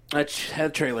trailer. I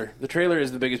had a trailer. The trailer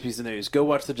is the biggest piece of news. Go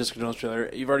watch the Jessica Jones trailer.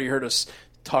 You've already heard us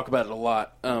talk about it a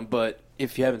lot, but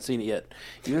if you haven't seen it yet,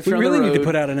 even if we you're on really the road, need to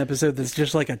put out an episode that's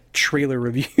just like a trailer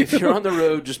review. If you're on the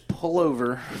road, just pull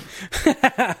over,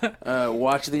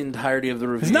 watch the entirety of the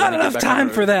review. There's not enough time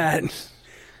for that.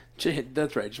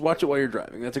 That's right. Just watch it while you're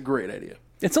driving. That's a great idea.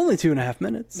 It's only 2.5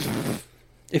 minutes.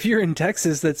 If you're in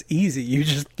Texas, that's easy.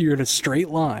 You're in a straight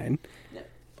line.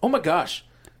 Oh my gosh.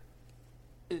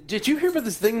 Did you hear about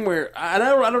this thing where I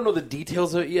don't know the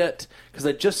details of it yet because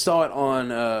I just saw it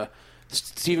on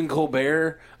Stephen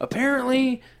Colbert.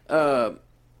 Apparently,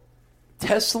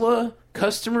 Tesla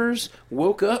customers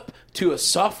woke up to a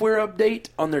software update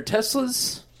on their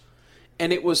Teslas,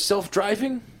 and it was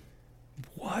self-driving.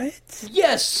 What?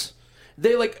 Yes.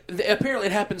 Apparently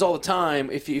it happens all the time.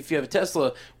 If you have a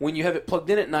Tesla, when you have it plugged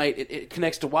in at night, it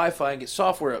connects to Wi-Fi and gets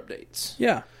software updates.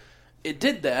 Yeah. It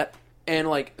did that. And,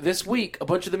 this week, a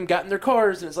bunch of them got in their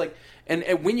cars, and it's like... And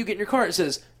when you get in your car, it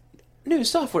says, new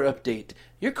software update.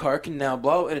 Your car can now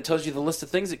blah... And it tells you the list of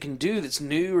things it can do that's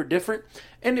new or different.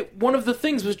 And one of the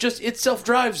things was just, it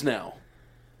self-drives now.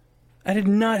 I did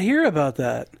not hear about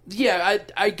that. Yeah,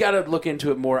 I gotta look into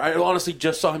it more. I honestly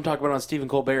just saw him talk about it on Stephen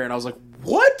Colbert, and I was like,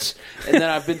 what? And then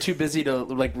I've been too busy to,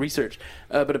 research.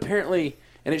 But apparently...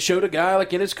 And it showed a guy,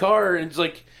 in his car, and it's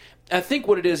like... I think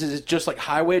what it is it's just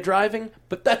highway driving,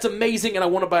 but that's amazing, and I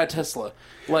want to buy a Tesla.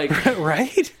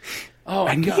 Right? Oh,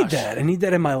 my I gosh. need that. I need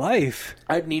that in my life.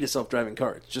 I'd need a self-driving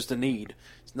car. It's just a need.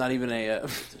 It's not even a...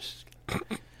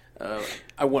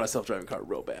 I want a self-driving car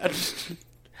real bad.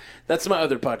 That's my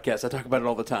other podcast. I talk about it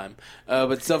all the time.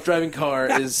 But self-driving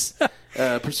car is...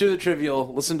 Pursue the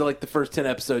Trivial. Listen to, the first 10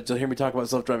 episodes. You'll hear me talk about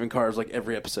self-driving cars,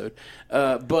 every episode.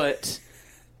 But...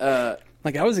 I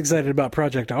was excited about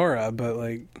Project Aura,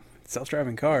 but,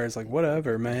 self-driving cars,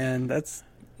 whatever, man. That's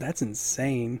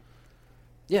insane.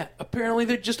 Yeah, apparently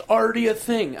they're just already a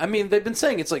thing. I mean, they've been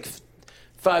saying it's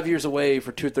 5 years away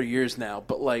for 2 or 3 years now,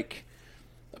 but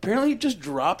apparently it just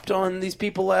dropped on these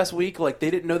people last week.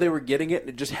 They didn't know they were getting it, and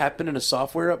it just happened in a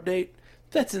software update.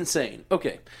 That's insane.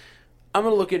 Okay, I'm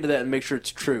going to look into that and make sure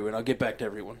it's true, and I'll get back to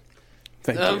everyone.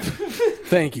 Thank you.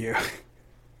 Thank you.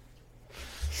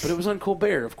 But it was on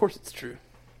Colbert. Of course it's true.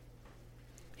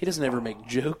 He doesn't ever make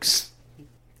jokes.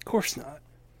 Of course not.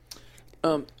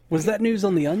 Was that news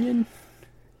on The Onion?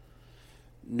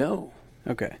 No.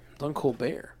 Okay. It's on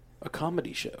Colbert, a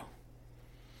comedy show.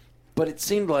 But it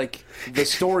seemed like the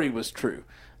story was true.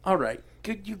 All right.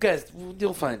 Good, you guys,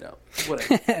 you'll find out.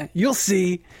 Whatever. You'll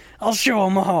see. I'll show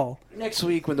them all. Next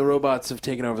week, when the robots have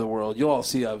taken over the world, you'll all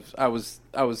see I was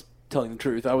telling the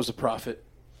truth. I was a prophet.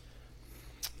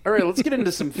 All right, let's get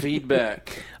into some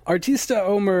feedback. Artista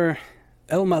Omer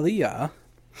El Malia,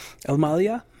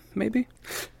 maybe?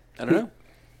 I don't know.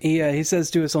 He says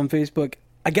to us on Facebook,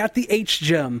 I got the H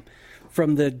gem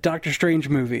from the Doctor Strange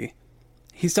movie.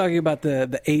 He's talking about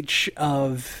the H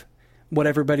of what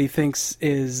everybody thinks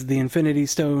is the Infinity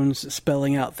Stones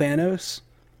spelling out Thanos.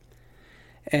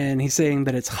 And he's saying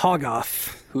that it's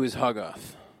Hoggoth. Who is Hoggoth?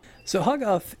 So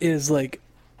Hoggoth is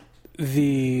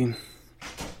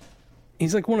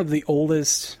he's one of the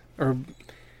oldest, or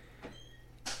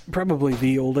probably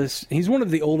the oldest. He's one of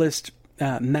the oldest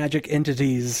magic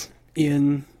entities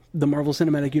in the Marvel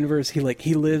Cinematic Universe.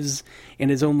 He lives in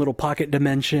his own little pocket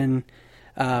dimension.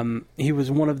 He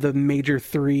was one of the major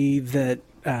 3 that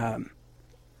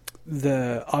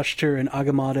the Ashtar and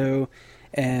Agamotto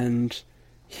and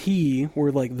he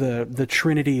were the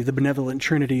Trinity, the benevolent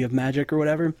Trinity of magic or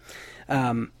whatever.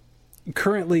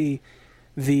 Currently,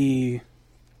 the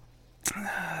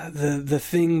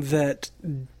thing that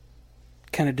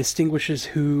kind of distinguishes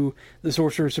who the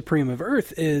Sorcerer Supreme of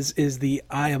Earth is the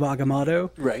Eye of Agamotto.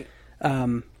 Right.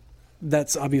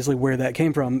 That's obviously where that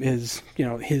came from, is,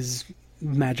 his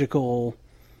magical...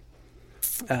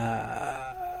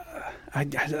 I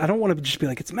don't want to just be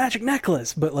it's a magic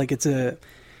necklace, but it's a...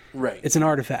 Right. It's an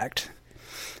artifact.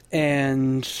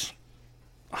 And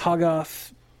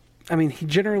Hoggoth, I mean, he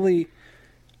generally.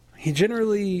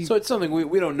 So it's something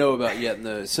we don't know about yet in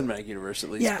the cinematic universe,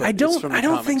 at least. Yeah, but I don't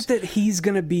comics. think that he's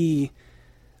going to be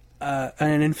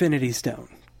an Infinity Stone,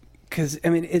 because I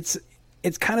mean it's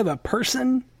kind of a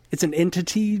person. It's an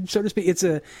entity, so to speak. It's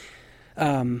a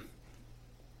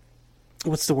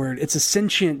what's the word? It's a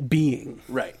sentient being,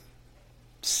 right?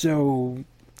 So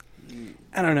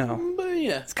I don't know. But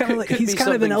yeah, it's kind of like he's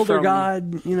kind of an elder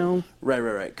god, you know.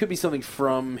 Right. Could be something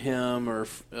from him or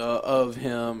of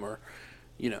him or.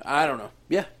 I don't know.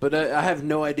 Yeah, but I have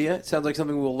no idea. It sounds like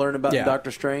something we'll learn about in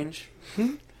Doctor Strange,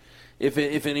 if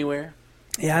anywhere.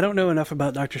 Yeah, I don't know enough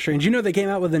about Doctor Strange. They came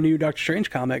out with a new Doctor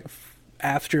Strange comic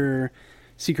after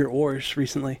Secret Wars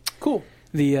recently. Cool.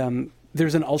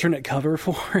 There's an alternate cover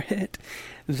for it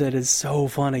that is so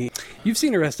funny. You've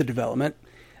seen Arrested Development.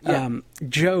 Yeah.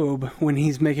 Job, when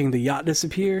he's making the yacht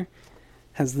disappear,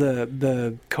 has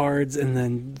the cards and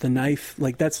then the knife.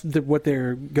 Like, that's what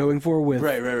they're going for with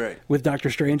right. with Doctor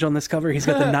Strange on this cover. He's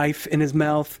got the knife in his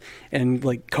mouth and,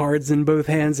 like, cards in both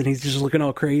hands, and he's just looking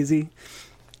all crazy.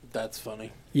 That's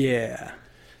funny. Yeah.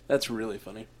 That's really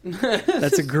funny.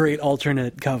 That's a great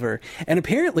alternate cover. And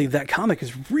apparently that comic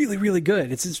is really, really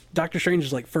good. It's Doctor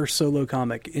Strange's, like, first solo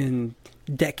comic in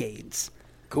decades.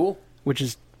 Cool. Which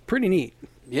is pretty neat.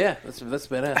 Yeah, that's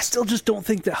badass. I still just don't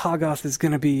think that Hoggoth is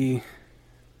going to be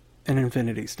an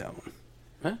Infinity Stone.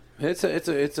 Huh? It's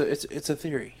a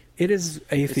theory. It is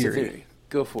a theory. It's a theory.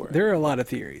 Go for it. There are a lot of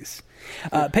theories.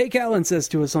 Pay Callan says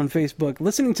to us on Facebook,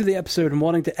 listening to the episode and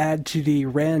wanting to add to the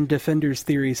Rand Defenders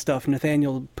theory stuff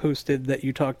Nathaniel posted that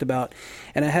you talked about,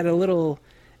 and I had a little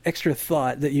extra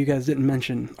thought that you guys didn't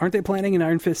mention. Aren't they planning an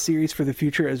Iron Fist series for the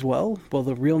future as well? Well,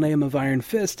 the real name of Iron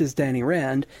Fist is Danny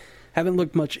Rand. Haven't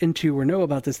looked much into or know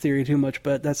about this theory too much,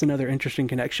 but that's another interesting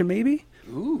connection, maybe?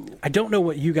 Ooh. I don't know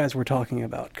what you guys were talking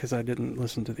about, because I didn't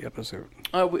listen to the episode.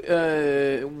 I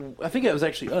think it was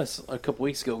actually us a couple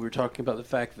weeks ago. We were talking about the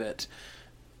fact that...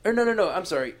 Or no, I'm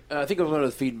sorry. I think it was one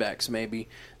of the feedbacks, maybe,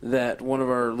 that one of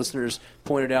our listeners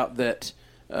pointed out that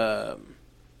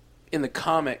in the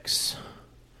comics,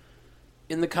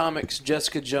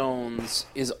 Jessica Jones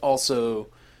is also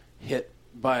hit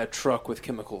by a truck with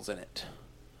chemicals in it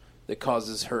that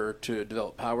causes her to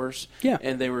develop powers. Yeah.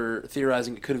 And they were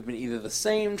theorizing it could have been either the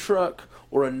same truck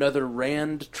or another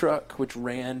Rand truck, which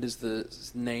Rand is the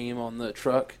name on the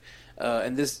truck.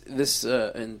 And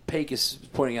and Paik is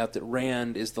pointing out that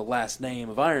Rand is the last name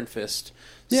of Iron Fist.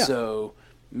 Yeah. So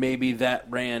maybe that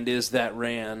Rand is that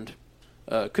Rand.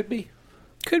 Could be.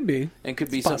 Could be. And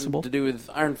could be it's something possible. to do with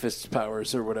Iron Fist's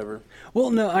powers or whatever. Well,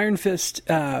 no, Iron Fist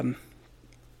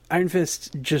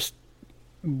just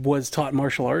was taught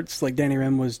martial arts. Like, Danny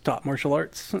Rand was taught martial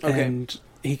arts. Okay. And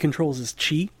he controls his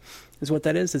chi, is what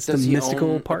that is. It's Does the he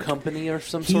mystical own part. a company or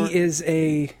some sort? He is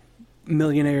a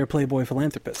millionaire playboy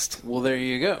philanthropist. Well, there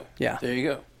you go. Yeah. There you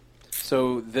go.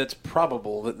 So that's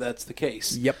probable that that's the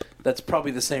case. Yep. That's probably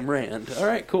the same Rand. All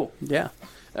right, cool. Yeah.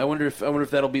 I wonder if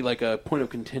that'll be like a point of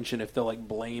contention, if they'll like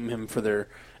blame him for their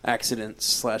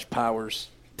accidents / powers.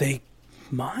 They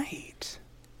might.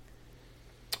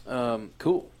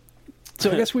 Cool.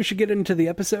 So I guess we should get into the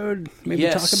episode. Maybe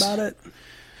Yes. talk about it.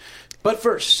 But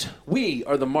first, we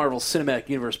are the Marvel Cinematic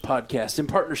Universe podcast in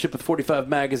partnership with 45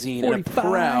 Magazine 45. and a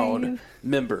proud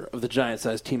member of the Giant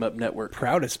Size Team Up Network.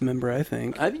 Proudest member, I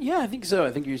think. I think so. I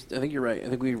think you're right. I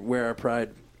think we wear our pride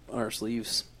on our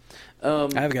sleeves.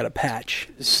 I've got a patch.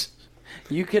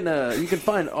 You can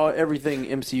find everything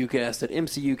MCUcast at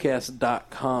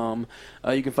mcucast.com.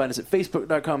 You can find us at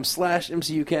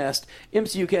facebook.com/MCUcast,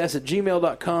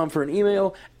 mcucast@gmail.com for an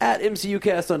email, at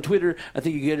MCUcast on Twitter. I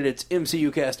think you get it. It's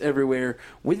MCUcast everywhere,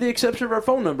 with the exception of our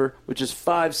phone number, which is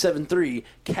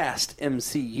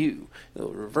 573-CAST-MCU.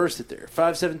 They'll reverse it there.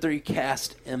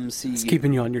 573-CAST-MCU. It's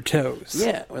keeping you on your toes.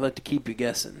 Yeah, we like to keep you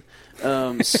guessing.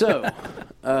 So,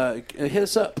 hit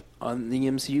us up on the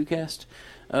MCUcast.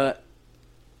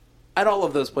 At all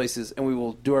of those places, and we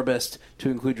will do our best to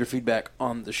include your feedback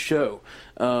on the show,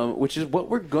 which is what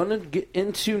we're going to get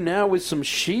into now with some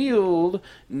S.H.I.E.L.D.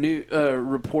 new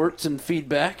reports and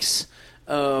feedbacks.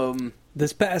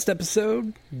 This past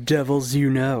episode, Devils You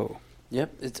Know.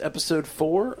 Yep, it's episode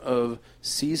 4 of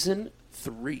season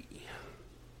 3.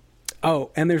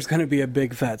 Oh, and there's going to be a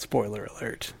big fat spoiler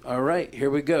alert. All right, here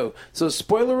we go. So,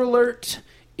 spoiler alert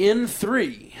in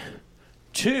 3,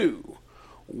 2,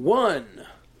 1...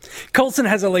 Coulson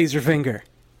has a laser finger,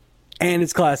 and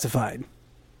it's classified.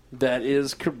 That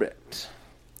is correct.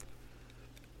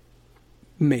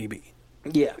 Maybe.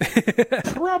 Yeah.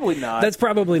 Probably not. That's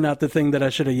probably not the thing that I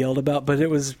should have yelled about, but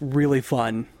it was really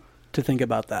fun to think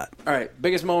about that. All right,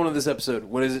 biggest moment of this episode.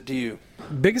 What is it to you?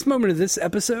 Biggest moment of this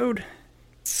episode?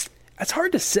 That's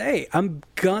hard to say. I'm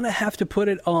gonna have to put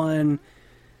it on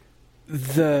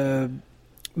the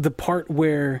part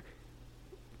where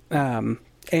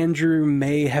Andrew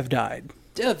may have died.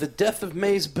 Yeah, the death of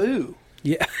May's boo.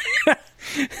 Yeah.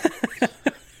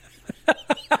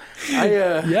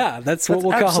 Yeah, that's what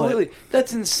we'll call it.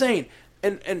 That's insane.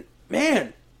 And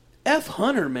man, F.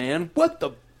 Hunter, man, what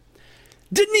the...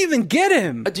 Didn't even get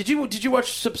him. Did you watch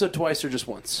this episode twice or just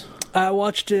once? I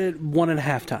watched it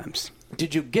 1.5 times.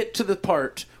 Did you get to the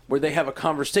part where they have a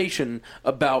conversation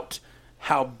about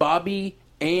how Bobby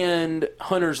and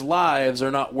Hunter's lives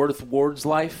are not worth Ward's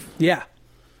life? Yeah.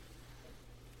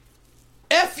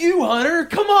 F you, Hunter!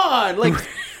 Come on! Like,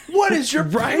 what is your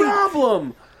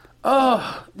problem?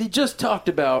 They just talked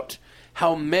about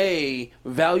how May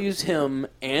values him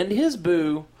and his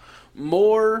boo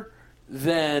more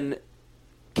than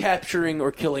capturing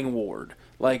or killing Ward.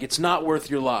 Like, it's not worth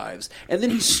your lives. And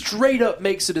then he straight up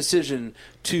makes a decision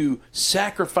to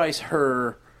sacrifice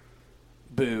her,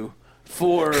 boo,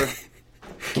 for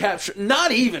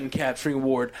not even capturing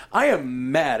Ward. I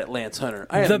am mad at Lance Hunter.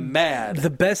 I am mad.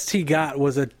 The best he got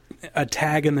was a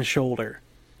tag in the shoulder.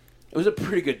 It was a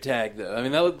pretty good tag, though. I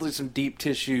mean, that looked like some deep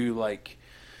tissue, like,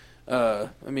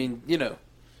 with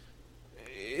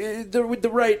the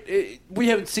right... we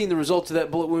haven't seen the results of that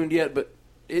bullet wound yet, but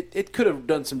it could have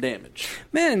done some damage.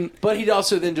 Man. But he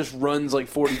also then just runs like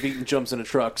 40 feet and jumps in a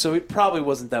truck, so it probably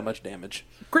wasn't that much damage.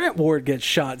 Grant Ward gets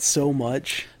shot so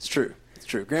much. It's true.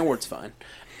 Grant Ward's fine.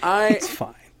 It's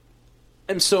fine.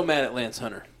 I'm so mad at Lance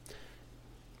Hunter.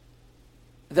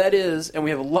 That is, and we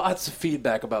have lots of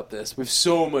feedback about this. We have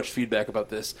so much feedback about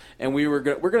this, and we're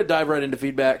gonna dive right into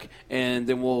feedback, and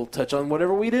then we'll touch on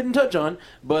whatever we didn't touch on.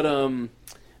 But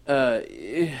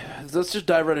let's just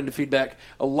dive right into feedback.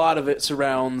 A lot of it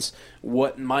surrounds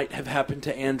what might have happened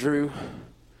to Andrew,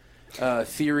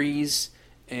 theories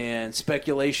and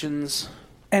speculations.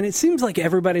 And it seems like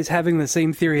everybody's having the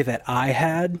same theory that I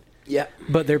had. Yeah.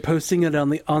 But they're posting it on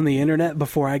the internet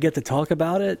before I get to talk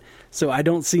about it, so I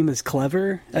don't seem as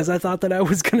clever as I thought that I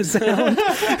was going to sound.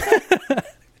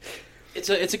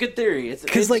 It's a good theory.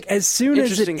 Because like as soon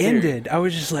as it ended, I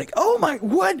was just like, "Oh my,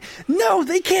 what? No,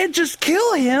 they can't just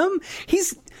kill him.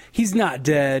 He's not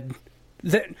dead.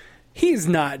 He's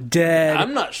not dead."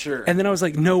 I'm not sure. And then I was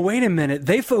like, "No, wait a minute.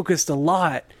 They focused a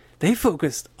lot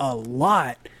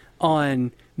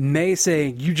on May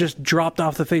saying you just dropped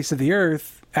off the face of the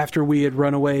earth after we had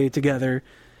run away together."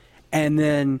 And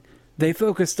then they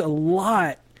focused a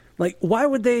lot. Like, why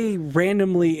would they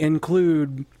randomly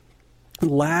include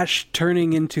Lash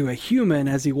turning into a human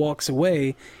as he walks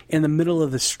away in the middle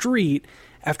of the street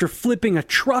after flipping a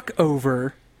truck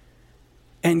over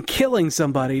and killing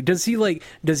somebody? Does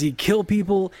he kill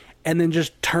people and then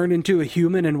just turn into a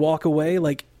human and walk away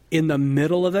like in the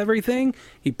middle of everything?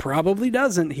 He probably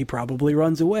doesn't. He probably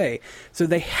runs away. So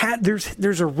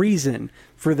there's a reason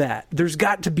for that. There's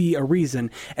got to be a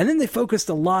reason. And then they focused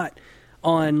a lot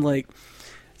on I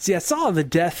saw the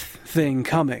death thing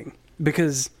coming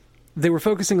because they were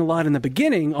focusing a lot in the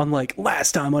beginning on like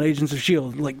last time on Agents of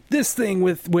S.H.I.E.L.D. like this thing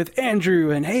with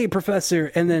Andrew and hey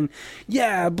professor, and then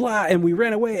yeah blah, and we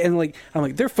ran away, and like I'm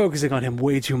like they're focusing on him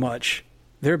way too much.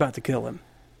 They're about to kill him.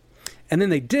 And then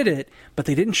they did it, but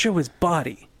they didn't show his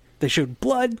body. They showed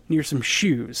blood near some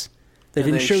shoes. They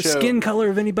didn't show skin color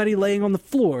of anybody laying on the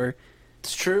floor.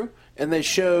 It's true. And they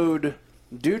showed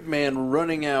Dude Man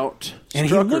running out. And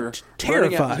he looked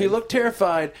terrified. He looked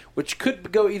terrified, which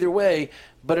could go either way.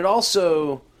 But it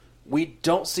also, we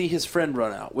don't see his friend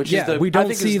run out. Which is we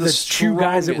don't see the two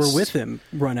guys that were with him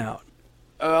run out.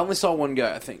 I only saw one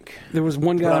guy, I think. There was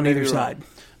one guy on either side.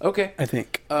 Okay. I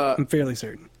think. I'm fairly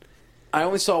certain. I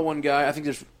only saw one guy. I think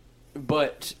there's...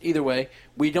 But either way,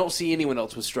 we don't see anyone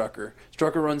else with Strucker.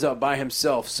 Strucker runs out by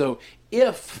himself. So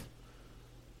if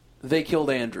they killed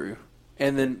Andrew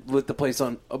and then lit the place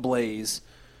on ablaze,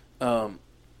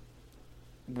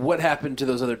 what happened to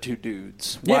those other two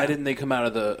dudes? Why didn't they come out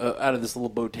of this little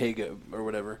bodega or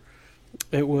whatever?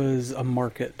 It was a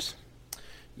market.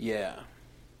 Yeah.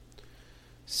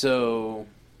 So,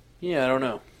 yeah, I don't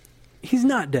know. He's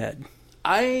not dead.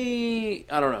 I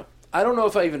don't know. I don't know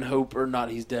if I even hope or not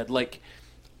he's dead. Like,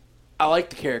 I like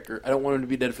the character. I don't want him to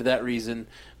be dead for that reason.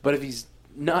 But if he's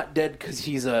not dead because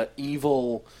he's a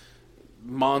evil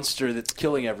monster that's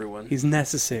killing everyone, he's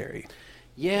necessary.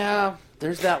 Yeah,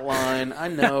 there's that line. I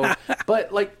know.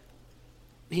 But, like,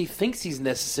 he thinks he's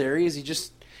necessary.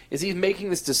 Is he making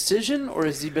this decision, or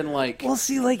has he been, like... Well,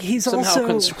 see, like, he's somehow also...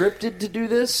 conscripted to do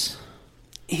this?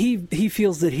 He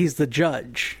feels that he's the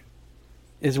judge,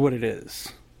 is what it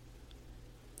is.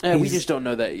 We just don't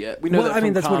know that yet. We know that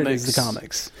from that's comics. what it is, the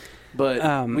comics.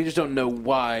 But we just don't know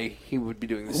why he would be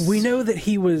doing this. We know that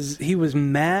he was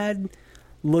mad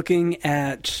looking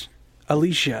at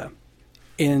Alicia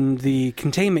in the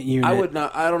containment unit.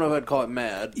 I don't know if I'd call it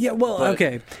mad. Yeah, well,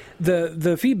 okay.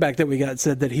 The feedback that we got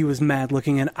said that he was mad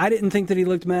looking, and I didn't think that he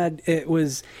looked mad. It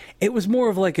was more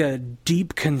of like a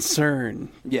deep concern.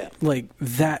 Yeah. Like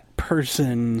that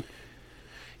person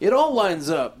It all lines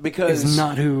up because is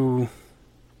not who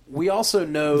we also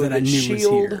know that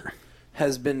S.H.I.E.L.D.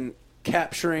 has been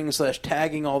capturing /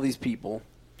 tagging all these people.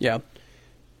 Yeah.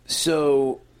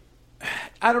 So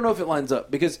I don't know if it lines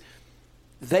up because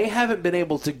they haven't been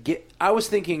able to get... I was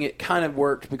thinking it kind of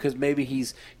worked because maybe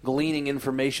he's gleaning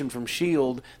information from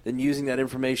S.H.I.E.L.D., then using that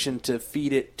information to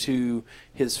feed it to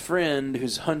his friend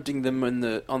who's hunting them on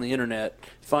the internet,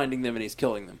 finding them, and he's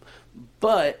killing them.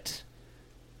 But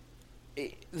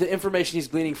the information he's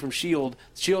gleaning from S.H.I.E.L.D.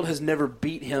 has never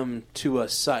beat him to a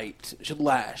site.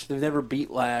 Lash. They've never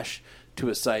beat Lash to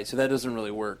a site, so that doesn't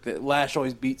really work. Lash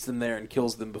always beats them there and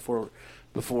kills them before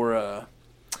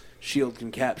S.H.I.E.L.D.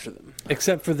 can capture them.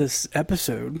 Except for this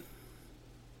episode.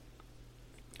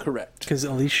 Correct. Because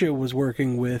Alicia was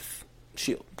working with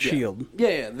S.H.I.E.L.D.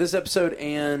 Yeah. This episode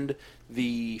and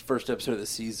the first episode of the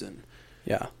season.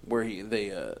 Yeah. Where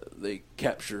they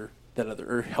capture that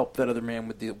help that other man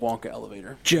with the Wonka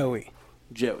elevator. Joey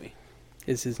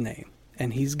is his name.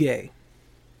 And he's gay.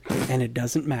 And it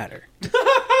doesn't matter.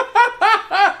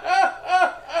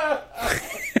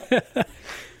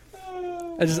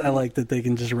 I like that they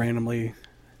can just randomly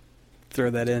throw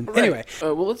that in. Right. Anyway.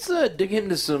 Well, let's dig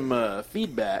into some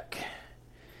feedback.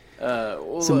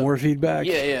 Some more feedback?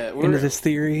 Yeah. Into this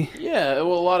theory? Yeah,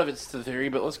 well, a lot of it's the theory,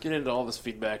 but let's get into all this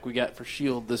feedback we got for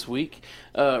S.H.I.E.L.D. this week.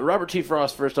 Robert T.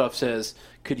 Frost, first off, says,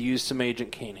 could use some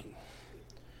Agent Caning.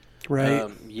 Right.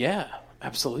 Yeah,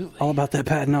 absolutely. All about that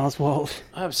Patton Oswalt.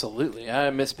 Absolutely. I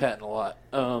miss Patton a lot.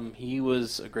 He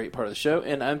was a great part of the show,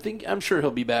 and I'm sure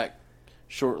he'll be back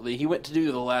shortly. He went to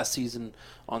do the last season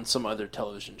on some other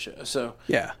television show. So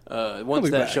yeah, once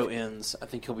that show ends, I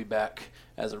think he'll be back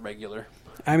as a regular.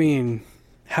 I mean,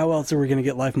 how else are we going to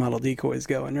get life model decoys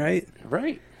going, right?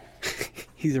 Right.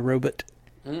 He's a robot.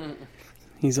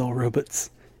 He's all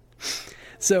robots.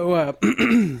 So,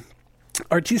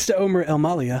 Artista Omer El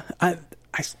Malia,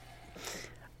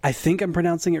 I think I'm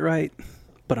pronouncing it right,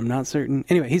 but I'm not certain.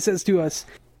 Anyway, he says to us,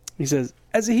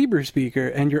 as a Hebrew speaker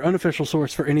and your unofficial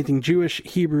source for anything Jewish,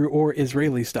 Hebrew, or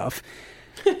Israeli stuff,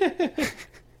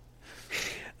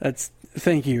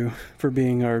 thank you for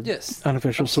being our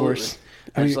unofficial source.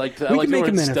 I mean, we can make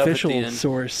him an official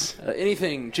source.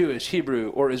 Anything Jewish, Hebrew,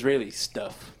 or Israeli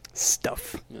stuff. Yeah,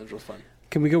 that's real fun.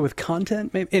 Can we go with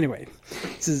content? Maybe. Anyway,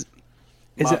 this is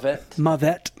Mavet.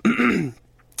 Mavet,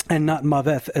 and not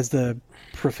Maveth, as the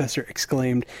professor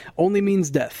exclaimed, only means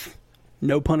death.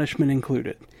 No punishment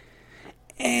included.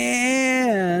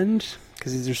 And,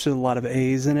 because there's still a lot of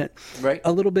A's in it, right?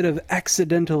 A little bit of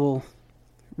accidental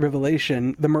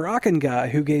revelation. The Moroccan guy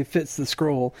who gave Fitz the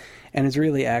scroll, an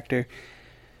Israeli actor,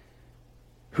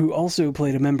 who also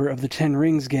played a member of the Ten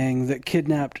Rings gang that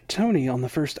kidnapped Tony on the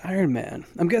first Iron Man.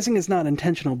 I'm guessing it's not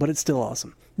intentional, but it's still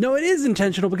awesome. No, it is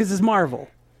intentional because it's Marvel.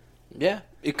 Yeah,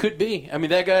 it could be. I mean,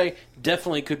 that guy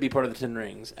definitely could be part of the Ten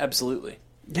Rings. Absolutely.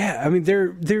 Yeah, I mean,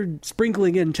 they're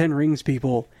sprinkling in Ten Rings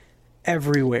people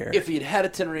everywhere. If he'd had a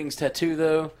Ten Rings tattoo,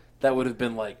 though, that would have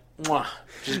been like, mwah,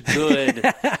 just good,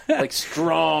 like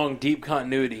strong, deep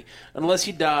continuity. Unless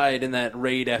he died in that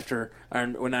raid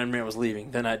when Iron Man was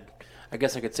leaving, then I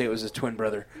guess I could say it was his twin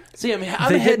brother. See, I mean,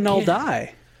 they didn't all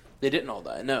die. They didn't all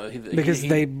die. No, because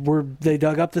they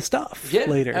dug up the stuff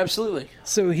later. Absolutely.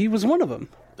 So he was one of them.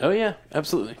 Oh yeah,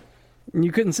 absolutely. And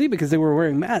you couldn't see because they were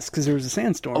wearing masks because there was a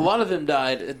sandstorm. A lot of them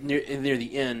died near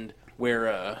the end,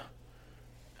 where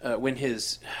when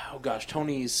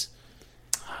Tony's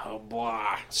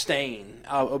Stain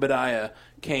Obadiah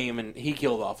came and he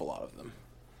killed off a lot of them.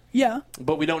 Yeah,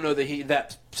 but we don't know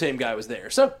that same guy was there.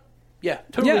 So. Yeah,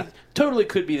 totally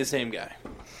could be the same guy.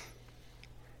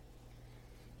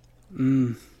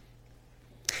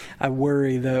 I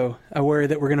worry, though. I worry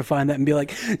that we're going to find that and be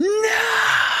like,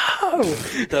 no!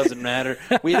 It doesn't matter.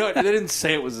 They didn't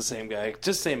say it was the same guy,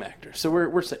 just same actor. So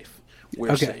we're safe.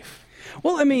 We're safe.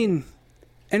 Well, I mean,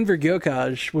 Enver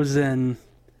Gyokaj was in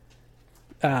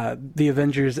the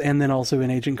Avengers and then also in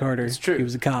Agent Carter. It's true. He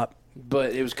was a cop.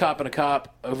 But it was cop and a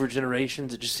cop over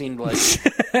generations. It just seemed like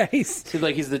he's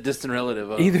the distant relative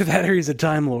of. Either that or he's a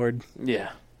Time Lord.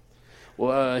 Yeah.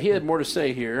 Well, he had more to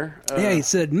say here. He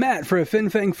said, Matt, for a Fin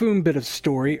Fang Foom bit of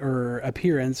story or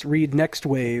appearance, read Next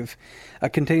Wave. A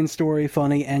contained story,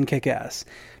 funny, and kick-ass.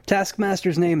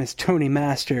 Taskmaster's name is Tony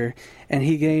Master, and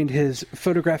he gained his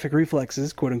photographic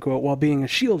reflexes, quote-unquote, while being a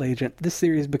S.H.I.E.L.D. agent. This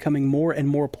theory is becoming more and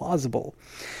more plausible.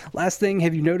 Last thing,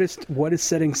 have you noticed what is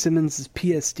setting Simmons'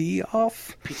 PSD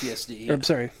off? PTSD. Or, I'm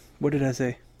sorry, what did I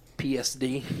say?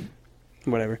 PSD.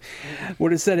 Whatever.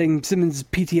 What is setting Simmons'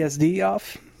 PTSD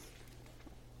off?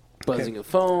 Buzzing of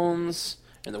phones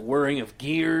and the whirring of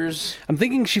gears. I'm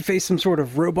thinking she faced some sort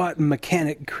of robot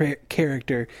mechanic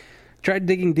character. Tried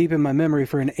digging deep in my memory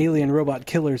for an alien robot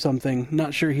killer or something.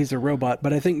 Not sure he's a robot,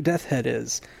 but I think Deathhead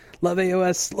is. Love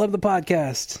AOS. Love the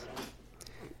podcast.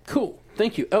 Cool.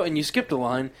 Thank you. Oh, and you skipped a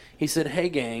line. He said, "Hey,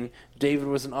 gang, David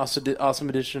was an awesome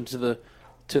addition to the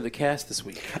cast this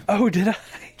week." Oh, did I?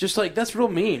 Just like, that's real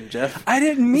mean, Jeff. I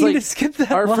didn't mean to skip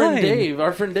that our line.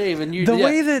 Our friend Dave, and you. The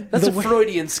way that that's a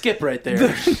Freudian skip right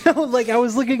there. No, like I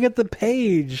was looking at the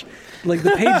page, like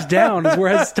the page down is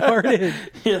where I started.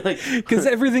 Yeah, like because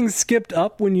everything skipped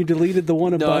up when you deleted the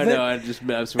one above it. No, I just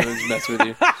mess with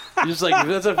you. You're just like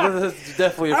that's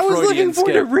definitely a Freudian skip. I was looking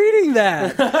forward to reading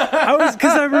that.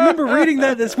 Because I remember reading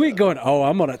that this week, going, "Oh,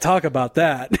 I'm going to talk about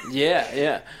that."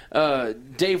 Yeah.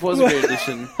 Dave was a great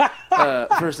addition.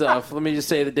 First off, let me just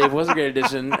say that Dave was a great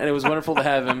addition, and it was wonderful to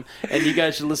have him. And you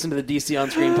guys should listen to the DC On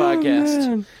Screen podcast.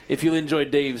 Man. If you enjoyed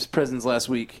Dave's presence last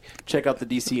week, check out the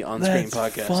DC On Screen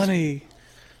podcast. Funny.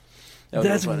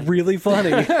 That's funny. Really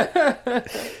funny.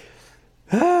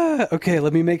 Okay,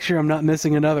 let me make sure I'm not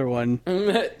missing another one.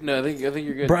 No, I think you're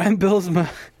good. Brian Billsma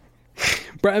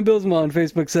on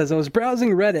Facebook says, I was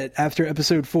browsing Reddit after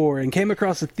episode 4 and came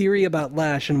across a theory about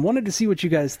Lash and wanted to see what you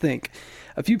guys think.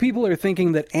 A few people are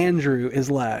thinking that Andrew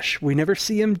is Lash. We never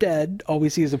see him dead. All we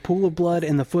see is a pool of blood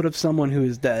and the foot of someone who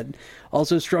is dead.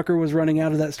 Also, Strucker was running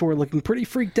out of that store looking pretty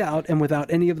freaked out and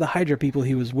without any of the Hydra people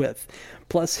he was with.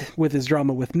 Plus, with his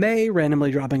drama with May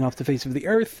randomly dropping off the face of the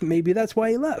earth, maybe that's why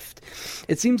he left.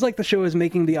 It seems like the show is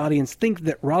making the audience think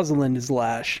that Rosalind is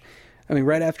Lash. I mean,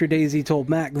 right after Daisy told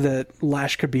Mac that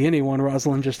Lash could be anyone,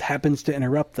 Rosalind just happens to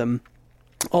interrupt them.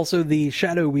 Also, the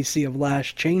shadow we see of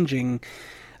Lash changing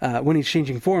when he's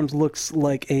changing forms looks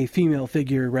like a female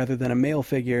figure rather than a male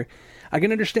figure. I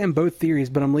can understand both theories,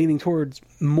 but I'm leaning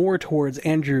more towards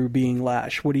Andrew being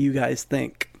Lash. What do you guys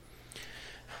think?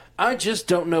 I just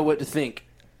don't know what to think.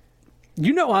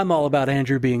 You know I'm all about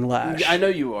Andrew being Lash. I know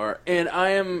you are, and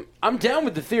I'm down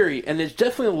with the theory, and there's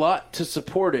definitely a lot to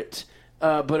support it.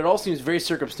 But it all seems very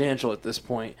circumstantial at this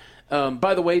point.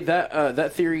 By the way,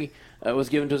 that theory was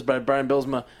given to us by Brian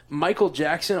Billsma. Michael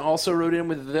Jackson also wrote in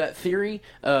with that theory.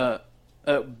 A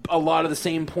lot of the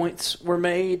same points were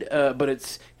made, but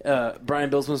it's Brian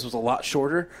Billsma's was a lot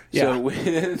shorter. Yeah. So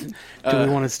do we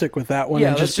want to stick with that one? Yeah,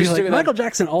 and just be like, Michael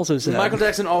Jackson also said. Michael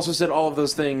Jackson also said all of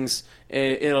those things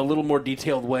in a little more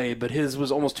detailed way, but his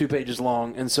was almost 2 pages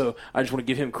long, and so I just want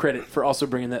to give him credit for also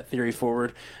bringing that theory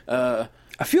forward.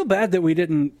 I feel bad that we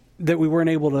weren't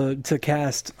able to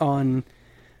cast on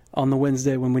the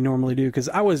Wednesday when we normally do, because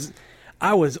I was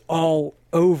all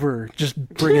over just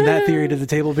bringing that theory to the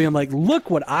table, being like, look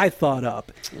what I thought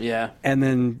up. Yeah. And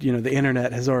then, the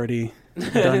internet has already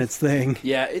done its thing.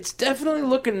 Yeah, it's definitely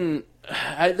looking...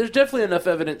 there's definitely enough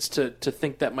evidence to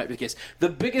think that might be the case.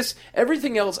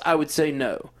 Everything else, I would say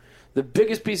no. The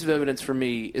biggest piece of evidence for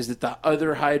me is that the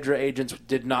other Hydra agents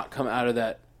did not come out of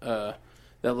that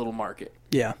little market.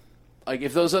 Yeah. Like,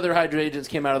 if those other Hydra agents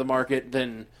came out of the market,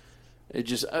 then it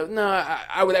just...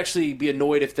 I would actually be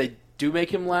annoyed if they do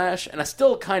make him Lash, and I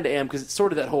still kind of am, because it's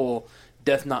sort of that whole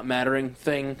death not mattering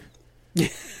thing.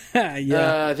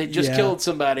 Yeah. They just killed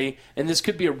somebody, and this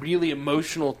could be a really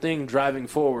emotional thing driving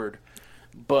forward.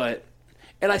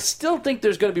 And I still think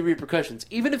there's going to be repercussions,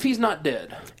 even if he's not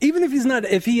dead.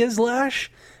 If he is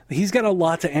Lash, he's got a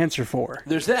lot to answer for.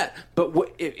 There's that.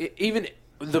 But even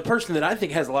the person that I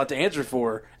think has a lot to answer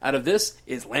for out of this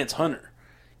is Lance Hunter.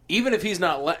 Even if he's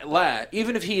not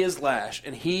even if he is Lash,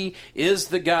 and he is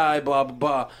the guy, blah, blah,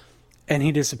 blah. And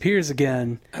he disappears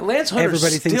again. Lance Hunter's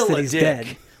everybody still thinks that a he's dick.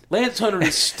 dead. Lance Hunter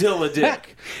is still a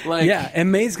dick.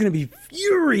 And May's going to be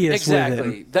furious with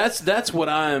him. That's what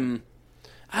I'm...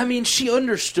 I mean, she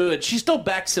understood. She still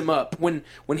backs him up. When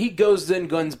he goes in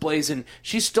guns blazing,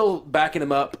 she's still backing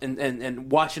him up and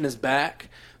watching his back.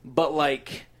 But,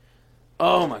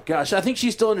 oh my gosh, I think she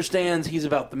still understands he's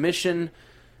about the mission.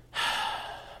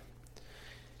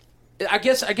 I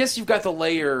guess you've got the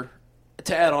layer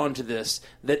to add on to this,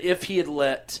 that if he had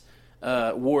let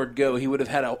Ward go, he would have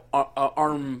had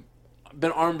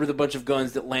been armed with a bunch of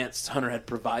guns that Lance Hunter had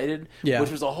provided,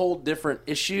 which was a whole different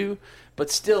issue. But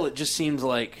still, it just seems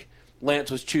like Lance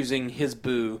was choosing his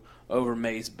boo over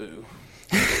May's boo.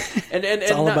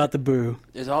 It's all about the boo.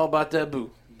 It's all about that boo.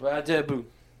 About that boo.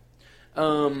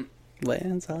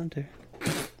 Lance Hunter.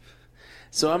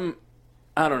 So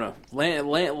I don't know.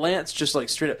 Lance just like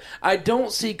straight up. I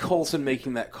don't see Coulson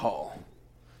making that call.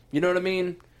 You know what I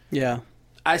mean? Yeah.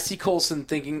 I see Coulson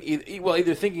thinking,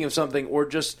 either thinking of something or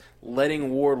just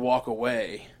letting Ward walk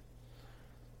away.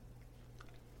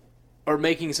 Or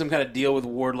making some kind of deal with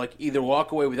Ward, like either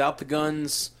walk away without the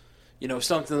guns,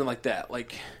 something like that.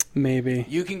 Like, maybe.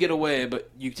 You can get away, but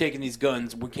you taking these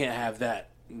guns, we can't have that.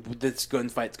 This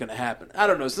gunfight's going to happen. I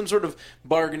don't know, some sort of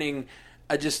bargaining.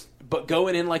 But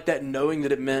going in like that, knowing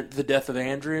that it meant the death of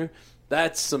Andrew,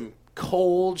 that's some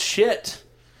cold shit.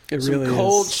 It really is. Some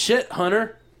cold shit,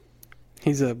 Hunter.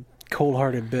 He's a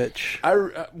cold-hearted bitch.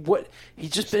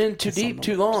 He's just been in too deep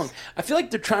too long. I feel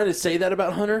like they're trying to say that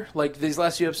about Hunter. Like these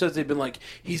last few episodes, they've been like,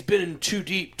 he's been in too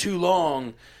deep too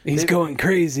long. He's going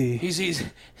crazy. He's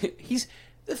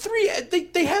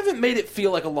they haven't made it feel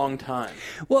like a long time.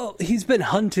 Well, he's been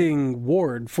hunting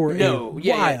Ward for a while.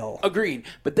 Yeah, agreed.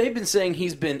 But they've been saying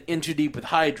he's been in too deep with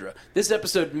Hydra. This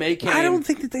episode I don't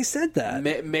think that they said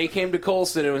that. May came to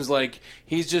Coulson and was like,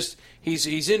 he's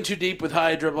in too deep with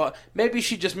Hydra. Blah. Maybe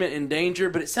she just meant in danger,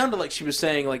 but it sounded like she was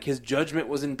saying like his judgment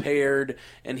was impaired,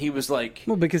 and he was like,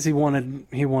 well, because he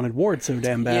wanted Ward so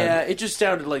damn bad. Yeah, it just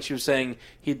sounded like she was saying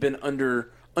he'd been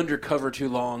undercover too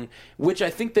long, which I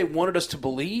think they wanted us to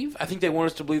believe. I think they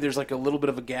want us to believe there's like a little bit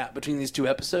of a gap between these two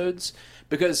episodes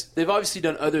because they've obviously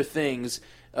done other things.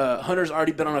 Hunter's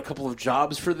already been on a couple of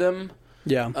jobs for them.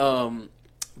 Yeah.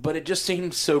 But it just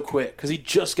seemed so quick because he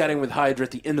just got in with Hydra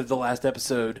at the end of the last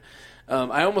episode.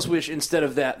 I almost wish instead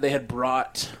of that they had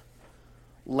brought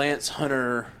Lance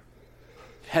Hunter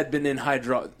had been in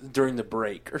Hydra during the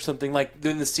break or something. Like,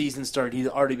 when the season started, he'd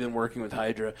already been working with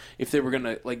Hydra. If they were going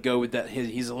to, like, go with that,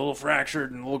 he's a little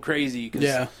fractured and a little crazy. Cause,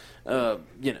 yeah.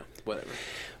 Whatever.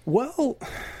 Well,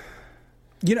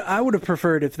 I would have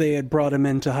preferred if they had brought him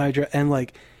into Hydra and,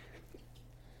 like,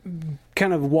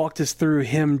 kind of walked us through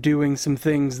him doing some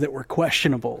things that were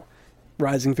questionable,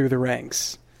 rising through the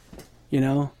ranks.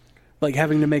 Like,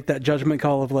 having to make that judgment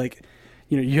call of, like,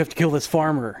 you have to kill this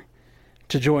farmer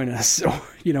to join us, or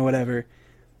whatever.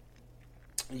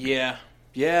 Yeah,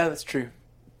 that's true.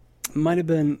 Might have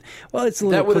been. Well, it's a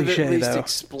little that would cliche, have at least though.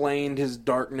 Explained his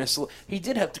darkness. He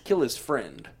did have to kill his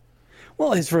friend.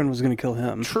 Well, his friend was going to kill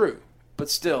him. True, but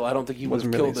still, I don't think he would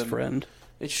have really killed his him. Friend.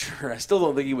 Sure, I still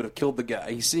don't think he would have killed the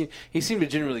guy. He seemed to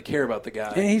genuinely care about the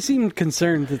guy. And he seemed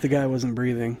concerned that the guy wasn't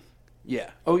breathing.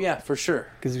 Yeah. Oh yeah, for sure.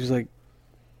 Because he was like,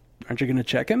 "Aren't you going to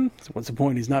check him? So what's the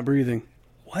point? He's not breathing."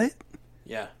 What?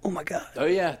 Yeah. Oh my god. Oh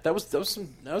yeah, that was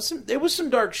some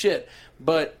dark shit,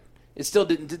 but it still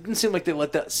didn't seem like they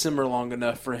let that simmer long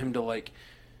enough for him to like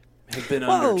have been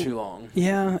under too long.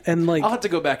 Yeah, and like I'll have to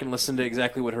go back and listen to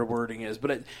exactly what her wording is,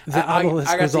 but the obelisk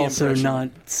I got was the also impression. not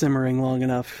simmering long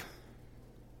enough.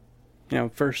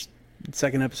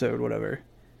 Second episode, whatever.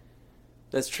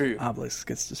 That's true. Obelisk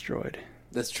gets destroyed.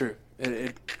 That's true.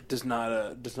 It does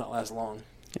not last long.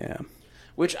 Yeah.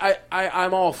 Which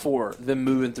I'm all for them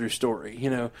moving through story,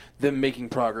 them making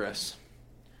progress.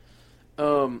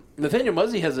 Nathaniel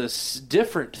Muzzy has a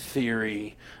different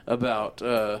theory about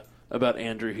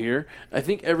Andrew here. I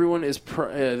think everyone is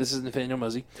this is Nathaniel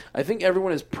Muzzy. I think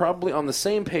everyone is probably on the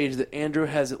same page that Andrew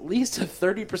has at least a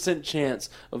 30% chance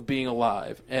of being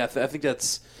alive. I think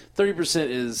that's 30%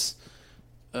 is.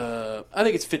 I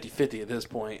think it's 50-50 at this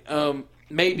point.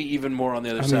 Maybe even more on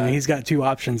the other side. I mean, he's got two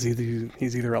options.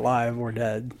 He's either alive or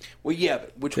dead. Well, yeah,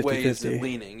 but which 50-50. way is it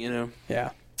leaning,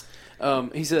 Yeah.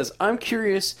 He says, I'm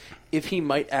curious if he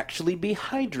might actually be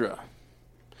Hydra.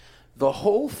 The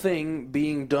whole thing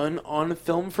being done on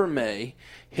film for May,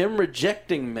 him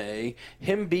rejecting May,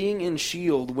 him being in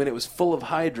S.H.I.E.L.D. when it was full of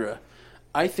Hydra,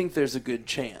 I think there's a good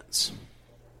chance.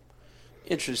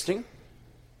 Interesting.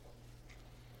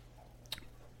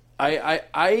 I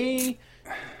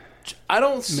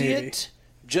don't see it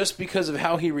just because of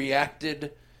how he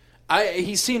reacted.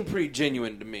 He seemed pretty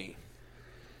genuine to me.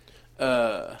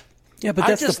 Yeah, but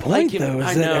that's the point, though,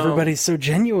 is that everybody's so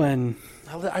genuine.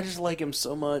 I just like him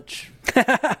so much.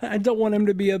 I don't want him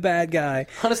to be a bad guy.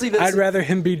 Honestly, I'd rather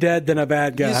him be dead than a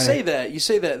bad guy. You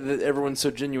say that everyone's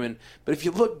so genuine, but if you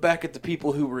look back at the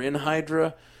people who were in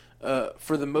Hydra,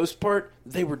 for the most part,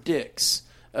 they were dicks.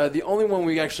 The only one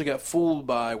we actually got fooled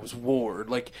by was Ward.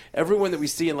 Like, everyone that we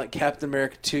see in, like, Captain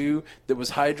America 2 that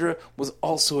was Hydra was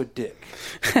also a dick.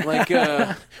 Like,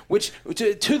 which,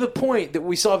 to the point that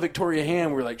we saw Victoria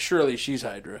Ham, we were like, surely she's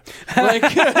Hydra. Like,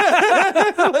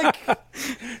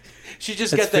 she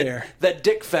just got that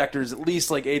dick factor is at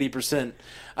least, like, 80%.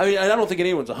 I mean, I don't think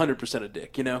anyone's 100% a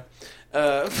dick,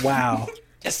 Wow.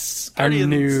 Yes! Guardians. I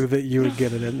knew that you would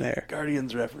get it in there.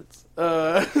 Guardians reference.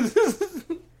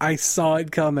 I saw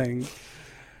it coming.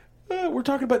 We're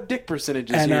talking about dick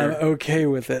percentages and here. I'm okay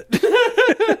with it.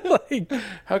 Like,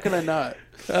 how can I not?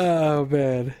 Oh,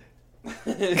 man.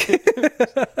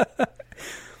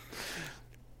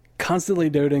 Constantly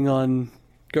doting on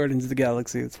Guardians of the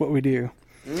Galaxy. It's what we do.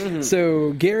 Mm-hmm.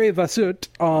 So Gary Vasut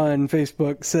on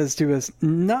Facebook says to us,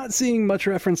 not seeing much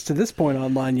reference to this point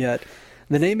online yet.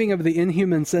 The naming of the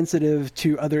Inhuman sensitive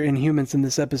to other Inhumans in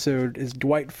this episode is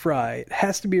Dwight Fry. It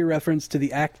has to be a reference to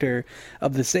the actor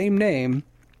of the same name,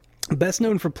 best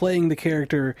known for playing the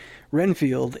character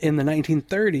Renfield in the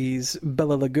 1930s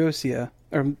Bela Lugosi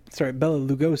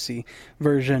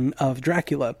version of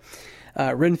Dracula.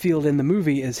 Renfield in the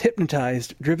movie is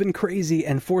hypnotized, driven crazy,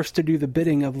 and forced to do the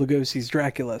bidding of Lugosi's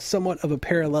Dracula, somewhat of a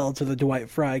parallel to the Dwight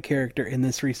Fry character in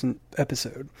this recent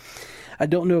episode. I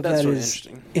don't know if that is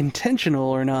intentional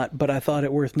or not, but I thought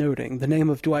it worth noting. The name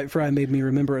of Dwight Fry made me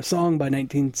remember a song by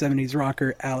 1970s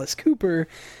rocker Alice Cooper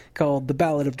called "The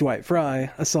Ballad of Dwight Fry,"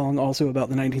 a song also about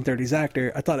the 1930s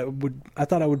actor. I thought I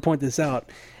would point this out,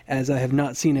 as I have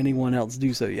not seen anyone else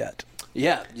do so yet.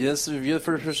 Yeah, yes, you're the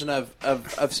first person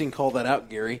I've seen call that out,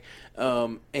 Gary.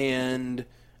 And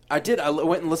I did. I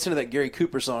went and listened to that Gary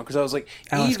Cooper song because I was like,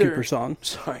 Alice Cooper song.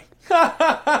 Sorry,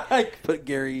 I put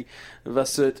Gary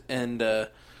Vasut and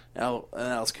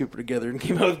Alice Cooper together and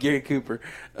came out with Gary Cooper.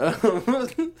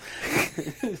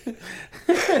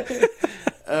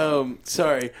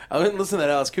 Sorry, I went and listened to that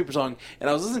Alice Cooper song, and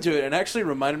I was listening to it, and it actually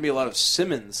reminded me a lot of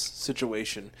Simmons'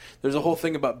 situation. There's a whole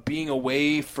thing about being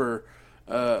away for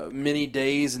many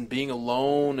days and being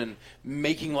alone and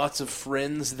making lots of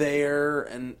friends there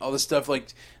and all this stuff, like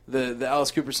the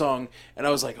Alice Cooper song. And I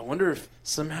was like, I wonder if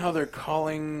somehow they're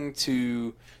calling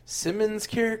to Simmons'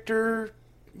 character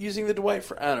using the Dwight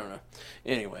Fry. I don't know.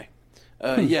 Anyway,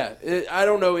 I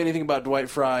don't know anything about Dwight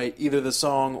Fry, either the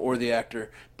song or the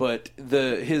actor, but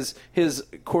his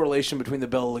correlation between the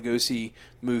Bela Lugosi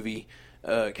movie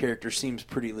character seems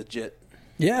pretty legit.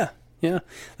 Yeah,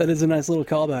 that is a nice little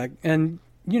callback. And,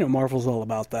 Marvel's all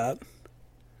about that.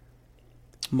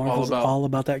 Marvel's all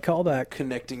about that callback.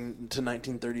 Connecting to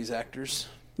 1930s actors.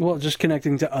 Well, just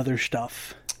connecting to other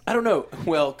stuff. I don't know.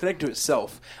 Well, connect to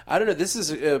itself. I don't know. This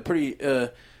is a pretty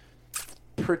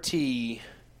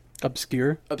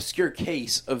obscure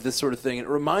case of this sort of thing. It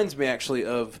reminds me actually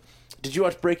of. Did you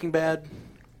watch Breaking Bad?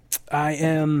 I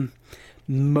am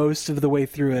most of the way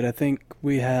through it. I think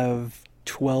we have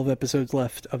 12 episodes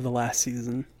left of the last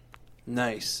season.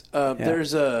 Nice.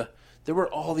 There were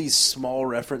all these small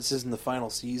references in the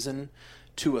final season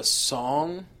to a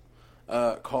song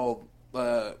called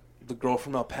 "The Girl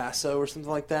from El Paso" or something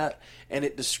like that, and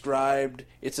it described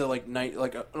it's an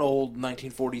old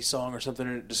 1940s song or something,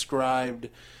 and it described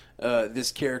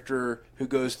this character who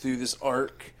goes through this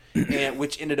arc, and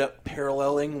which ended up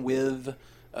paralleling with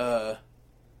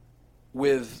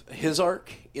his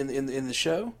arc in the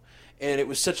show. And it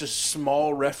was such a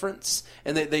small reference,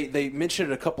 and they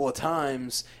mentioned it a couple of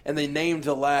times, and they named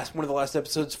one of the last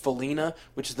episodes Felina,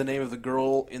 which is the name of the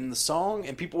girl in the song,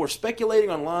 and people were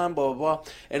speculating online, blah, blah, blah,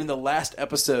 and in the last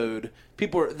episode,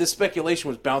 this speculation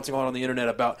was bouncing on the internet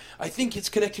about, I think it's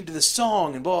connecting to the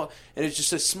song, and blah, and it's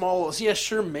just a small, yeah,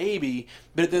 sure, maybe,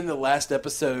 but then the last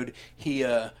episode, he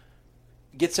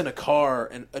gets in a car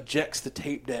and ejects the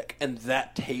tape deck, and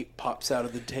that tape pops out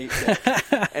of the tape deck,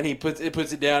 and he puts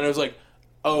it down. And it was like,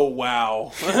 oh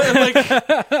wow,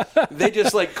 they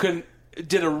just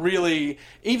did a really,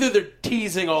 either they're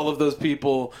teasing all of those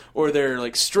people or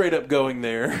they're straight up going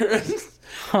there.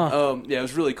 Huh. It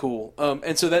was really cool.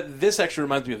 And so this actually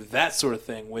reminds me of that sort of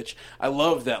thing, which I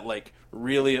love, that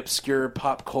really obscure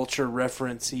pop culture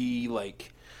reference-y,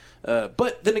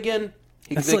 but then again.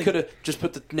 They could have just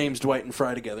put the names Dwight and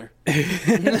Fry together.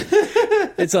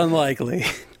 It's unlikely.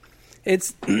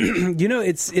 It's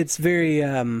it's very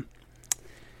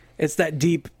it's that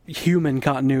deep human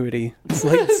continuity.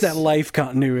 It's that life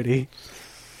continuity.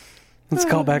 Let's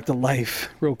call back to life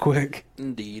real quick.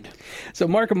 Indeed. So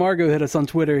Mark Amargo hit us on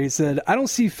Twitter. He said, I don't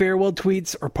see farewell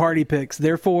tweets or party pics.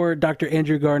 Therefore, Dr.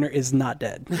 Andrew Garner is not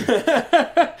dead.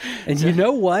 And you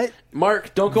know what?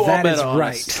 Mark, don't go all meta on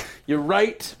right. us. You're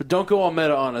right, but don't go all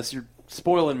meta on us. You're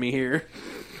spoiling me here.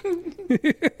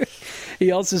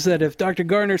 He also said, if Dr.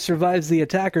 Garner survives the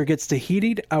attack or gets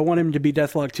Tahiti'd, I want him to be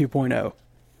Deathlock 2.0.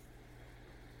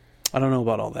 I don't know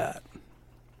about all that.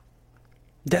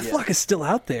 Deathlock is still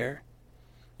out there.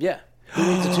 Yeah. Who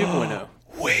needs a 2.0?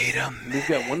 Wait a minute. We've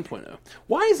got 1.0.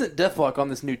 Why isn't Deathlock on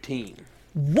this new team?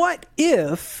 What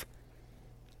if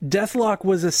Deathlock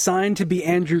was assigned to be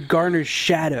Andrew Garner's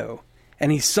shadow,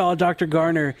 and he saw Dr.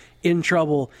 Garner in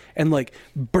trouble and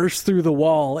burst through the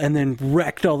wall and then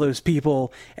wrecked all those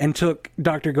people and took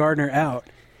Dr. Garner out?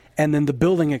 and then the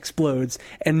building explodes,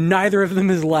 and neither of them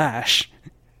is Lash.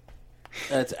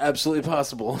 That's absolutely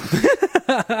possible.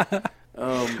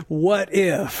 What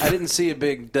if? I didn't see a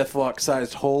big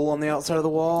Deathlock-sized hole on the outside of the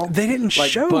wall. They didn't like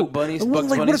show. Bugs Bunny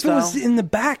What if style? it was in the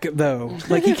back, though?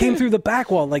 Like, he came through the back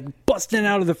wall, like, busting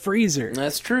out of the freezer.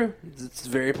 That's true. It's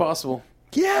very possible.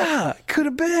 Yeah, could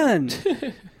have been.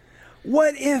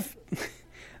 What if...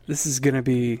 This is going to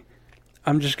be...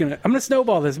 I'm going to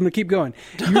snowball this. I'm going to keep going.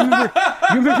 You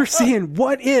remember seeing,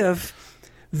 what if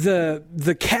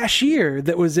the cashier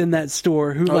that was in that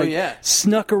store who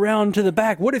snuck around to the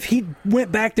back, what if he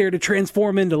went back there to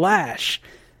transform into Lash?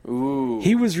 Ooh.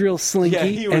 He was real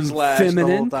slinky he was and Lash feminine.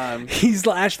 the whole time. He's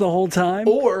Lash the whole time.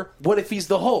 Or what if he's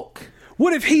the Hulk?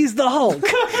 What if he's the Hulk?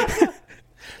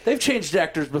 They've changed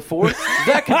actors before.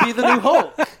 That could be the new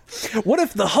Hulk. What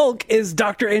if the Hulk is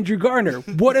Dr. Andrew Garner?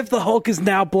 What if the Hulk is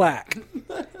now black?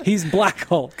 He's Black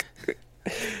Hulk.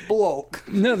 Blulk.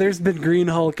 No, there's been Green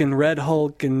Hulk and Red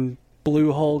Hulk and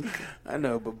Blue Hulk. I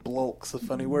know, but blulk's a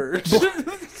funny word.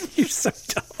 You're so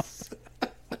dumb.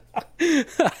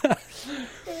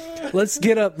 Let's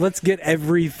get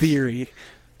every theory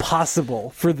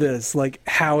possible for this, like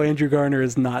how Andrew Garner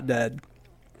is not dead.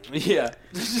 Yeah.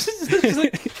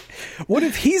 What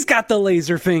if he's got the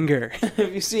laser finger?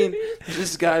 Have you seen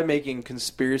this guy making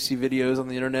conspiracy videos on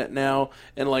the internet now?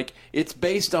 And like, it's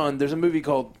based on, there's a movie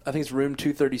called, I think it's Room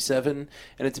 237,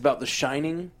 and it's about The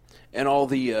Shining and all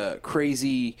the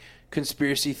crazy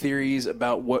conspiracy theories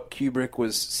about what Kubrick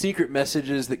was, secret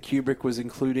messages that Kubrick was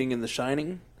including in The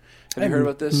Shining. Have you heard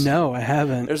about this? No, I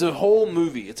haven't. There's a whole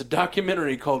movie. It's a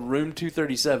documentary called Room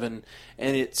 237,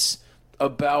 and it's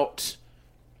about...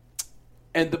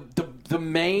 And the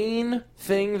main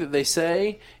thing that they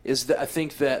say is that I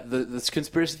think that this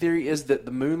conspiracy theory is that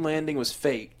the moon landing was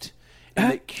faked,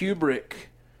 and that Kubrick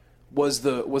was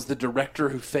the director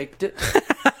who faked it.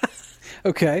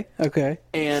 Okay.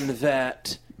 And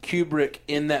that Kubrick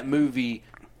in that movie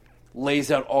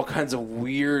lays out all kinds of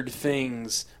weird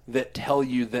things that tell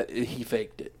you that he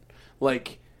faked it,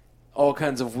 like all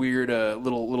kinds of weird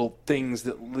little things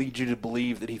that lead you to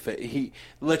believe that he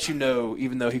lets you know,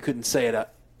 even though he couldn't say it out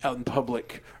in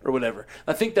public or whatever.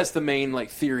 I think that's the main like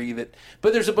theory that.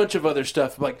 But there's a bunch of other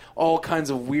stuff, like all kinds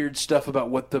of weird stuff about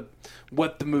what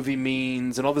the movie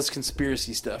means and all this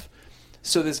conspiracy stuff.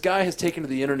 So this guy has taken to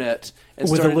the internet and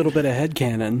with a little bit of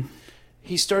headcanon.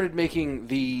 He started making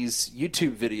these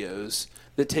YouTube videos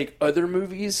that take other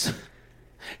movies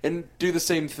and do the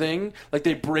same thing. Like,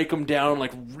 they break them down,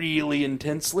 like, really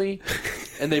intensely.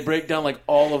 And they break down, like,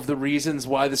 all of the reasons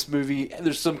why this movie...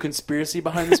 There's some conspiracy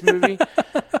behind this movie.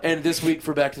 And this week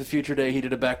for Back to the Future Day, he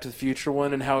did a Back to the Future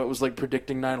one and how it was, like,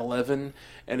 predicting 9/11.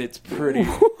 And it's pretty...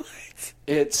 What?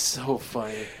 It's so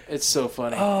funny. It's so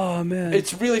funny. Oh, man.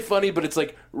 It's really funny, but it's,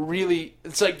 like, really...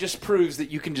 It's, like, just proves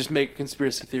that you can just make a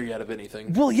conspiracy theory out of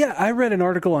anything. Well, yeah, I read an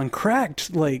article on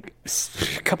Cracked, like,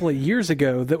 a couple of years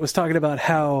ago that was talking about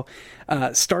how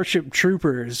Starship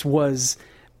Troopers was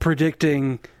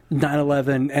predicting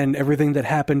 9/11 and everything that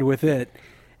happened with it.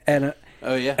 And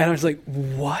oh, yeah. And I was like,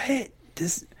 what?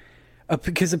 This...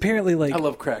 because apparently, like... I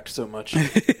love Cracked so much.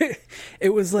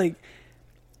 It was like...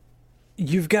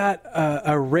 You've got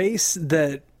a race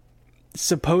that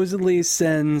supposedly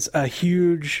sends a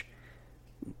huge,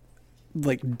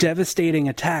 like, devastating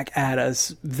attack at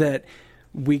us that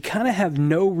we kind of have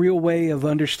no real way of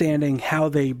understanding how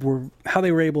they were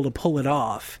able to pull it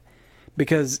off,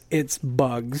 because it's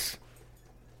bugs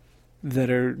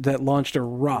that launched a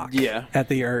rock at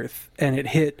the Earth, and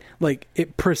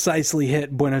it precisely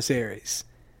hit Buenos Aires,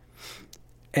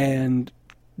 and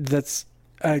that's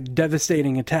a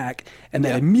devastating attack, and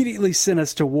that immediately sent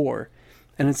us to war.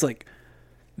 And it's like,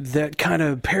 that kind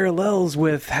of parallels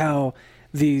with how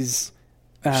these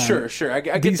sure I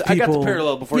got the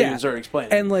parallel before you even started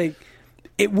explaining. And like,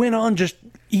 it went on just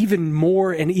even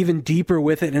more and even deeper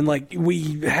with it, and like,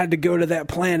 we had to go to that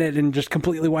planet and just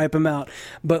completely wipe them out,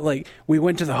 but like, we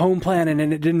went to the home planet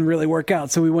and it didn't really work out,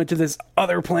 so we went to this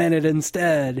other planet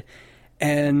instead.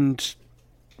 And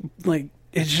like,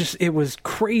 it was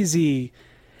crazy.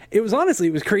 It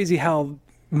was crazy how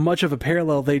much of a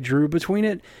parallel they drew between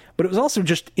it, but it was also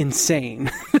just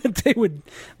insane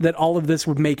that all of this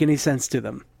would make any sense to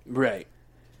them. Right.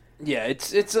 Yeah,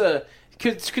 it's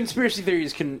conspiracy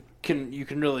theories can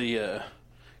really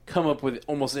come up with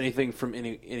almost anything from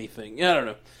anything. I don't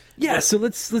know. Yeah, so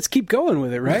let's keep going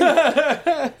with it,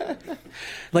 right?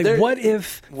 Like, what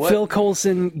if Phil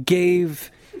Coulson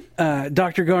gave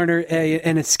Dr. Garner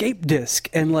an escape disc,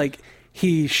 and like,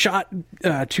 he shot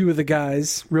two of the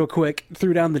guys real quick,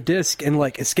 threw down the disc, and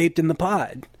like, escaped in the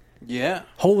pod. Yeah.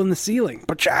 Hole in the ceiling.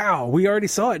 Pachow! We already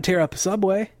saw it tear up a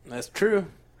subway. That's true.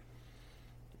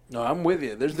 No, I'm with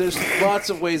you. There's lots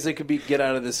of ways they could get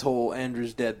out of this whole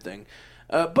Andrew's dead thing.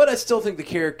 But I still think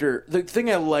the thing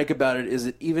I like about it is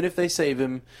that even if they save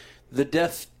him,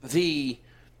 the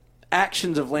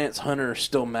actions of Lance Hunter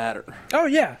still matter. Oh,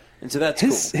 yeah. And so that's cool.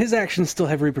 His actions still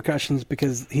have repercussions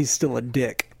because he's still a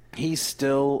dick. He's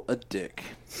still a dick.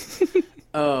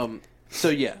 So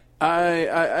yeah,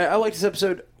 I like this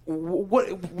episode.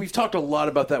 What we've talked a lot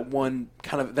about that one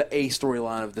kind of the A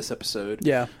storyline of this episode.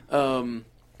 Yeah.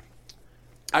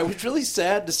 I was really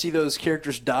sad to see those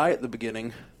characters die at the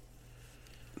beginning.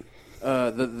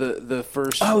 The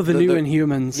first. Oh, the new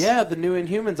Inhumans. Yeah, the new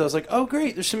Inhumans. I was like, oh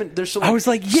great, there's some. Like, I was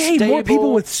like, yay, more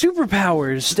people with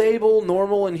superpowers. Stable,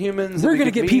 normal Inhumans. We're gonna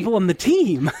get people on the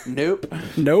team. Nope.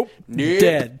 Nope.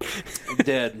 Dead.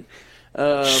 Dead.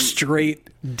 Straight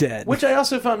dead. Which I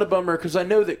also found a bummer because I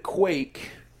know that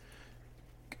Quake,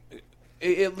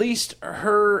 at least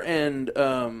her and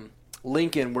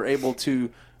Lincoln were able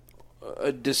to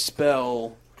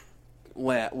dispel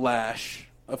Lash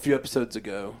a few episodes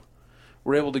ago.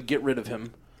 Were able to get rid of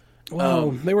him. Well,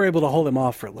 they were able to hold him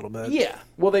off for a little bit. Yeah.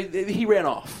 Well, he ran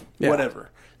off. Yeah. Whatever.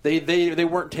 They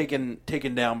weren't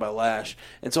taken down by Lash,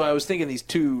 and so I was thinking these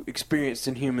two experienced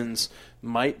Inhumans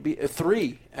might be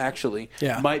three actually.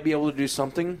 Yeah. Might be able to do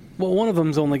something. Well, one of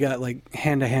them's only got like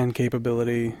hand-to-hand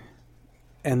capability,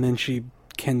 and then she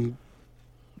can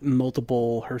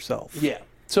multiple herself. Yeah.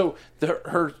 So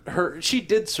she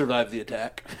did survive the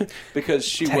attack because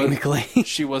she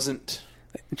wasn't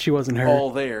her.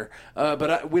 all there.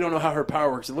 But we don't know how her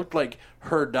power works. It looked like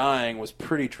her dying was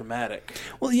pretty traumatic.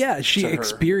 Well, yeah, she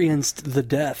experienced the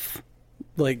death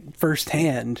like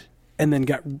firsthand, and then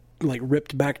got like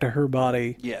ripped back to her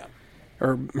body. Yeah.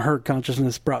 Or her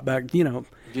consciousness brought back. You know,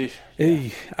 yeah.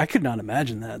 I could not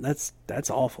imagine that. That's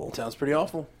awful. Sounds pretty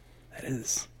awful. That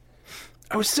is.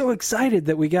 I was so excited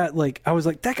that we got I was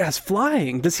like, that guy's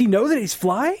flying. Does he know that he's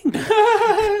flying?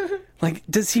 Like,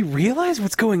 does he realize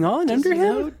what's going on under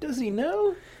him? Does he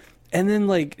know? And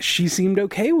then she seemed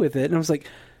okay with it, and I was like,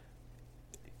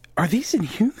 are these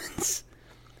Inhumans?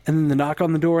 And then the knock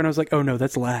on the door, and I was like, oh no,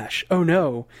 that's Lash. Oh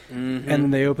no. Mm-hmm. And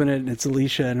then they open it, and it's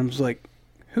Alicia, and I was like,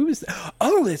 who is that?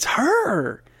 Oh, it's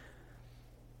her.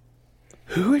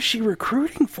 Who is she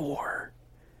recruiting for?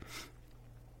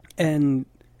 And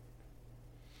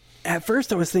at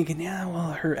first I was thinking, yeah,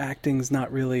 well, her acting's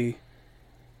not really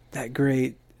that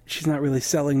great. She's not really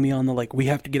selling me on the, we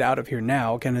have to get out of here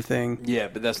now kind of thing. Yeah,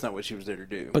 but that's not what she was there to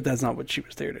do.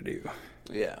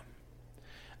 Yeah.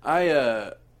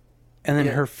 And then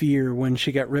her fear when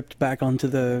she got ripped back onto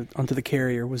the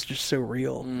carrier was just so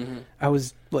real. Mm-hmm. I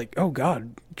was like, oh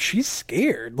God, she's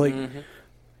scared.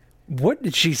 What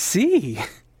did she see?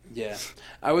 Yeah.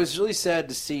 I was really sad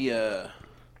to see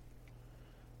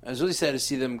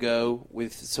them go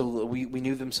with we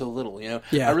knew them so little, you know?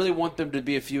 Yeah. I really want them to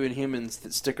be a few Inhumans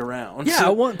that stick around. Yeah, I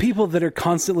want people that are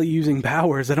constantly using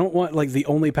powers. I don't want, the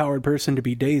only powered person to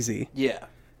be Daisy. Yeah.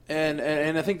 And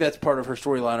I think that's part of her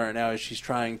storyline right now is she's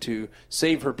trying to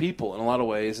save her people in a lot of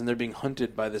ways, and they're being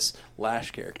hunted by this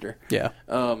Lash character. Yeah.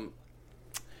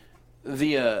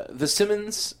 The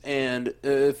Simmons and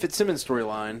Fitzsimmons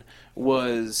storyline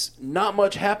was not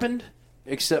much happened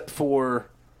except for...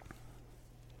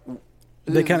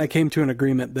 They kind of came to an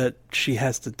agreement that she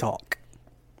has to talk.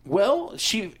 Well,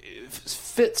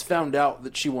 Fitz found out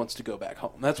that she wants to go back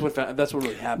home. That's what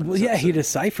really happened. Well, yeah, he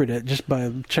deciphered it just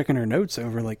by checking her notes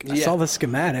over. I saw the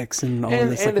schematics and all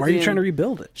this. Why are you trying to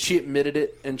rebuild it? She admitted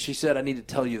it, and she said, "I need to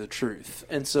tell you the truth."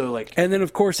 And so, and then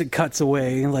of course it cuts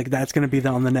away. That's going to be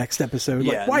on the next episode.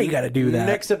 Yeah, why you got to do that?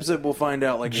 Next episode, we'll find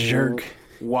out. Jerk.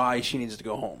 Why she needs to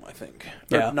go home, I think.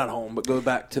 Yeah. Not home, but go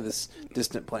back to this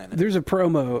distant planet. There's a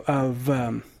promo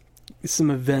of some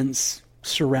events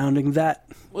surrounding that.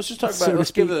 Let's just talk about it.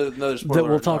 Let's give another spoiler. That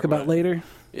we'll talk about later?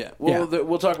 Yeah.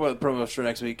 We'll talk about the promos for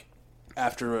next week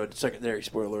after a secondary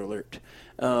spoiler alert.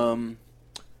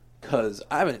 Because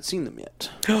I haven't seen them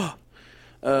yet. Any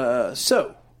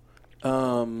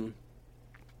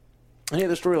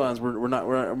other storylines we're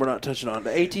not touching on. The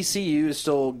ATCU is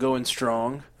still going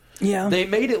strong. Yeah. They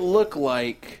made it look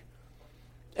like,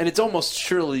 and it's almost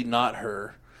surely not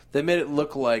her, they made it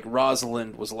look like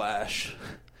Rosalind was Lash.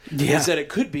 Yeah. They said it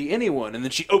could be anyone, and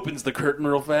then she opens the curtain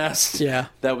real fast. Yeah.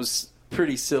 That was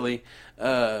pretty silly.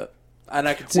 And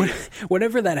I could see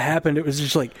whenever that happened, it was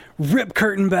just rip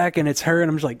curtain back, and it's her, and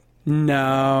I'm just like,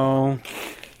 no.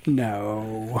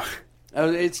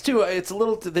 It's a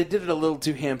little. They did it a little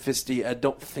too ham-fisty. I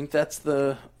don't think that's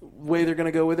the way they're going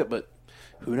to go with it, but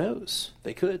who knows?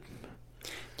 They could.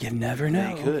 You never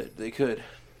know. They could.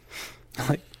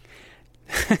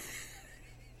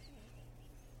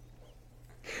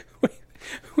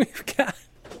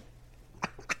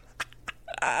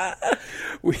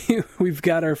 we've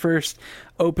got our first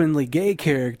openly gay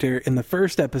character in the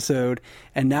first episode,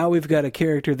 and now we've got a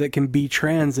character that can be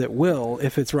trans at will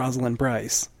if it's Rosalind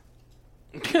Price.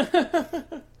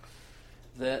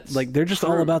 That's like they're just true.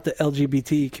 all about the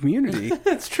LGBT community.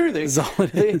 That's true. That's all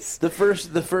it is. The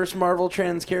first Marvel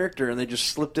trans character, and they just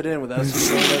slipped it in without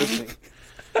us noticing.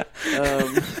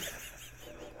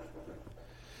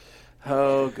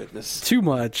 Oh goodness, too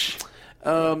much.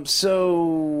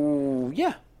 So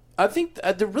yeah, I think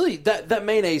that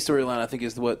main A storyline I think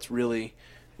is what's really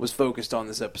was focused on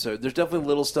this episode. There's definitely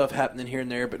little stuff happening here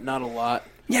and there, but not a lot.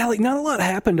 Yeah, like not a lot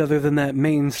happened other than that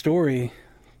main story.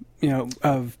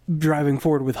 Of driving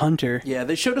forward with Hunter. Yeah,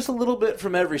 they showed us a little bit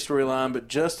from every storyline, but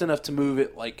just enough to move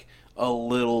it like a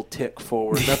little tick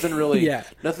forward. Nothing really,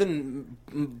 nothing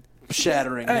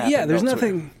shattering. Yeah, there's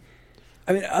nothing.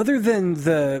 I mean, other than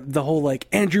the whole like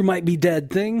Andrew might be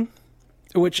dead thing,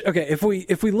 which okay, if we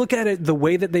look at it the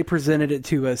way that they presented it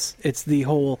to us, it's the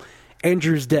whole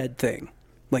Andrew's dead thing,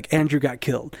 like Andrew got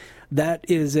killed. That's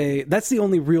the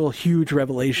only real huge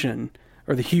revelation.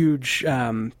 Or the huge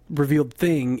revealed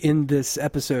thing in this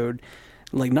episode.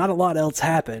 Like, not a lot else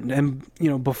happened.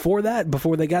 And, before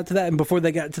they got to that, and before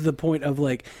they got to the point of,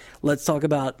 like, let's talk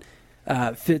about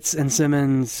Fitz and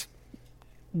Simmons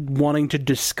wanting to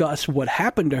discuss what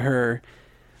happened to her,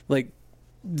 like,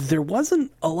 there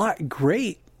wasn't a lot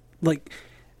great. Like,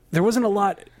 there wasn't a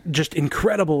lot just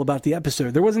incredible about the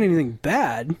episode. There wasn't anything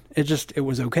bad. It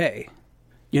was okay.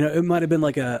 It might have been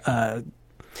like a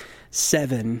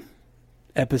 7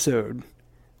 episode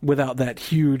without that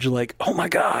huge like, oh my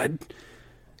god,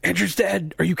 Andrew's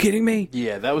dead, are you kidding me?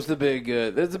 Yeah, that was the big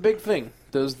that's a big thing.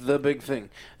 That was the big thing.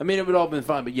 I mean, it would all been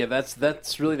fine, but yeah,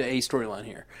 that's really the A storyline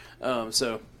here.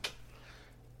 So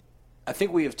I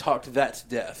think we have talked that to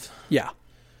death. Yeah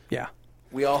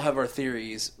We all have our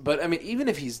theories, but I mean, even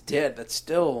if he's dead, that's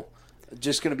still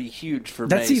just going to be huge for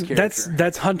May's character.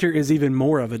 That's Hunter is even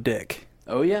more of a dick.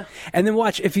 Oh yeah. And then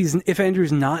watch, if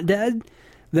Andrew's not dead,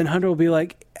 then Hunter will be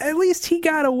like, at least he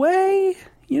got away.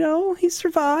 He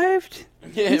survived.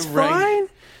 Yeah, he's fine.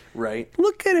 Right.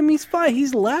 Look at him. He's fine.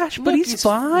 He's lashed, but he's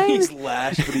fine. He's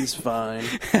lashed, but he's fine.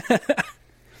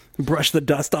 Brush the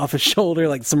dust off his shoulder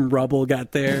like some rubble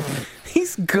got there.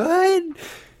 He's good.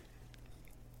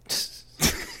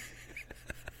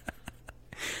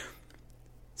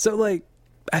 So, like,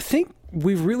 I think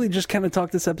we've really just kind of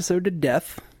talked this episode to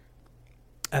death.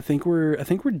 I think we're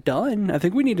done. I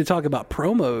think we need to talk about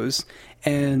promos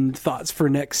and thoughts for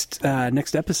next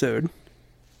episode.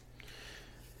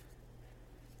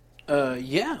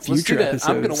 Yeah, future let's do that. episodes.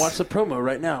 I'm going to watch the promo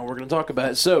right now. We're going to talk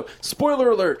about it. So, spoiler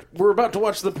alert: we're about to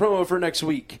watch the promo for next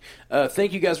week.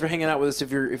 Thank you guys for hanging out with us.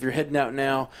 If you're heading out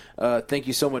now, thank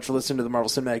you so much for listening to the Marvel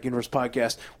Cinematic Universe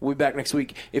podcast. We'll be back next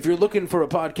week. If you're looking for a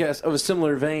podcast of a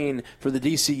similar vein for the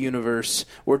DC universe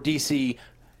or DC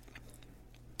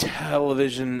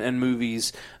television and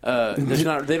movies, they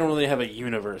don't really have a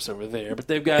universe over there, but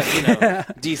they've got DC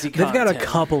content. They've got a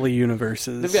couple of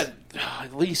universes. They've got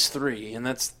at least 3, and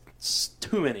that's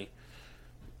too many.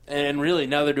 And really,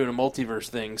 now they're doing a multiverse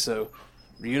thing, so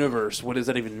universe, what does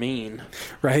that even mean?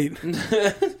 Right.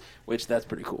 Which, that's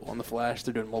pretty cool. On The Flash,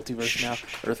 they're doing multiverse now.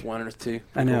 Earth 1, Earth 2.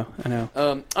 I know.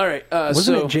 All right.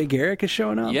 Wasn't it Jay Garrick is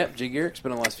showing up? Yep, Jay Garrick's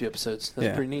been on the last few episodes.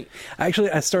 That's pretty neat.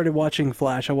 Actually, I started watching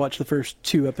Flash. I watched the first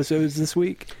 2 episodes this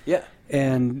week. Yeah.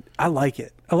 And I like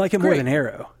it. I like it more than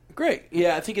Arrow. Great.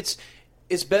 Yeah, I think it's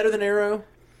better than Arrow.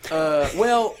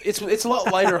 Well, it's a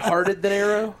lot lighter hearted than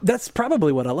Arrow. That's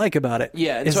probably what I like about it.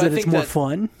 Yeah, and is so that I think it's more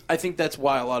fun. I think that's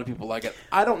why a lot of people like it.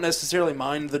 I don't necessarily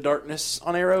mind the darkness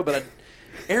on Arrow, but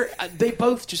they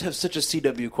both just have such a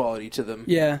CW quality to them.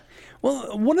 Yeah.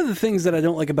 Well, one of the things that I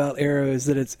don't like about Arrow is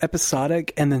that it's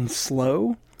episodic and then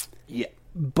slow. Yeah.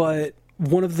 But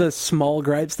one of the small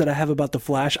gripes that I have about The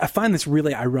Flash, I find this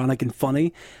really ironic and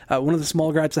funny. One of the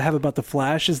small gripes I have about The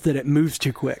Flash is that it moves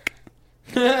too quick.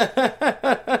 Yep,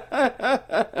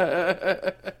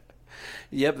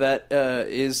 that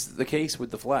is the case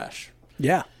with The Flash.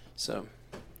 Yeah. So,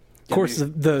 of course,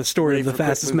 the story of the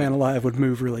fastest man alive would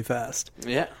move really fast.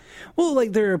 Yeah. Well,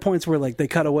 like, there are points where, like, they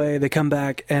cut away, they come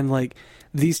back, and, like,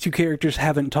 these two characters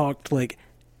haven't talked, like,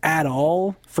 at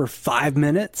all for 5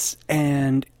 minutes,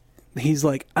 and he's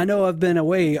like, I know I've been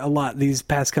away a lot these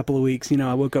past couple of weeks.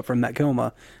 I woke up from that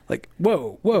coma. Like,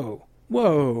 whoa.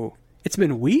 It's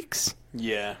been weeks?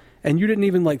 Yeah. And you didn't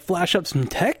even, like, flash up some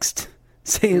text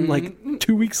saying, like,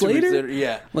 2 weeks later?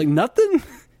 Yeah. Like, nothing?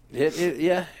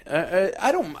 Yeah.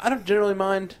 I don't generally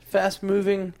mind fast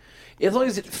moving, as long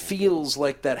as it feels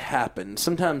like that happened.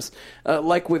 Sometimes,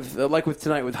 like with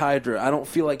tonight with Hydra, I don't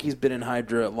feel like he's been in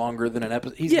Hydra longer than an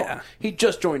episode. He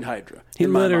just joined Hydra. He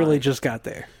literally just got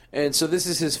there. And so this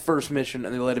is his first mission,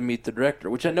 and they let him meet the director,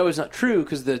 which I know is not true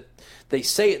because they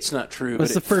say it's not true. But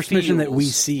it's the first mission that we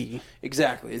see.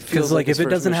 Exactly. Because like if it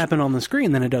doesn't happen on the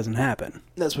screen, then it doesn't happen.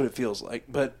 That's what it feels like.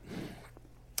 But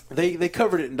they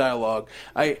covered it in dialogue.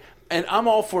 And I'm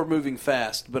all for moving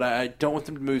fast, but I don't want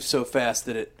them to move so fast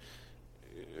that it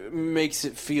makes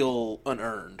it feel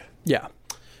unearned. Yeah.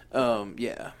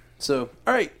 Yeah. So,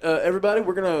 all right, everybody,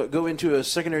 we're going to go into a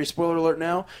secondary spoiler alert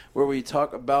now where we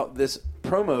talk about this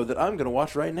promo that I'm going to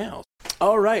watch right now.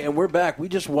 All right, and we're back. We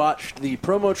just watched the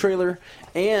promo trailer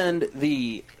and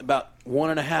the about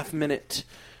 1.5 minute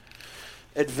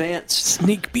advanced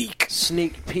sneak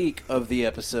peek of the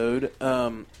episode.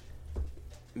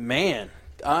 Man,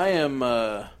 I'm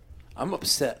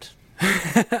upset.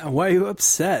 Why are you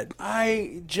upset?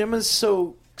 Gemma's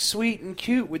so sweet and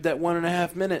cute with that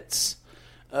 1.5 minutes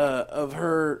of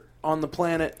her on the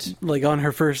planet, like on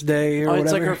her first day or whatever.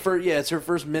 It's like her first. Yeah, it's her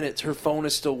first minutes. Her phone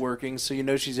is still working, so you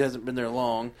know she hasn't been there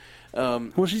long.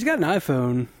 Well, she's got an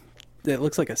iPhone that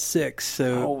looks like a 6.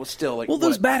 So still like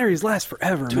those batteries last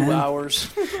forever, 2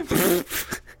 hours.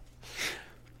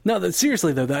 No,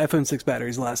 seriously though, the iPhone 6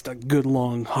 batteries last a good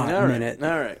long hot minute.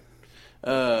 All right.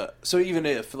 So even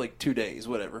if like 2 days,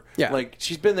 whatever. Yeah. Like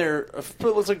she's been there. It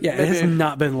looks like it has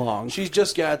not been long. She's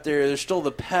just got there. There's still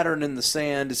the pattern in the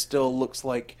sand. It still looks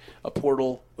like a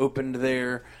portal opened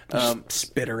there.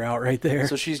 Spit her out right there.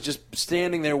 So she's just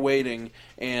standing there waiting,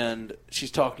 and she's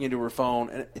talking into her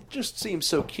phone, and it just seems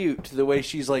so cute the way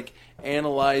she's like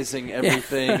analyzing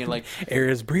everything and like air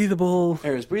is breathable.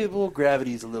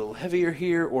 Gravity's a little heavier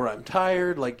here, or I'm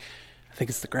tired. Like. I think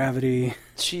it's the gravity.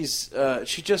 She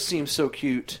just seems so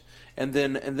cute, and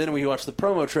then we watch the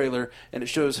promo trailer, and it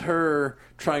shows her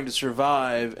trying to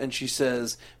survive, and she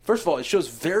says, first of all, it shows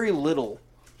very little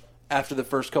after the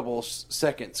first couple of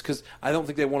seconds because I don't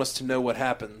think they want us to know what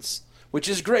happens, which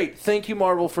is great. Thank you,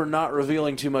 Marvel, for not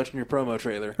revealing too much in your promo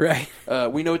trailer. Right.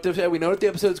 We know what the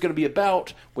episode is going to be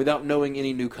about without knowing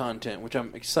any new content, which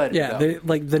I'm excited about. Yeah,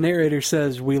 like the narrator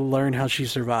says, we learn how she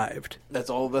survived. That's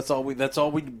all we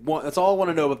want. That's all I want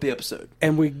to know about the episode.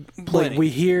 And we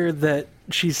hear that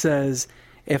she says,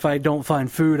 "If I don't find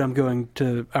food,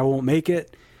 I won't make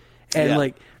it."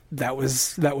 And that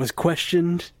was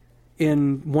questioned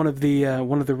in one of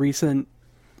the recent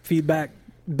feedback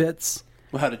bits.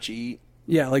 Well, how did she eat?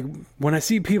 Yeah, like when I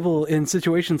see people in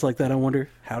situations like that, I wonder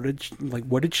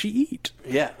what did she eat?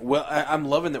 Yeah, well, I'm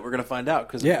loving that we're going to find out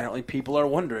because apparently people are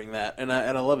wondering that, and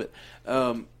I love it.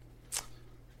 But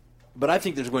I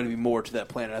think there's going to be more to that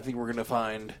planet. I think we're going to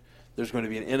find there's going to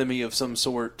be an enemy of some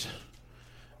sort.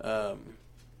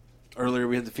 Earlier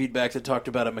we had the feedback that talked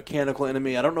about a mechanical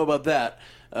enemy. I don't know about that,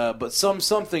 but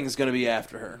something's going to be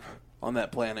after her on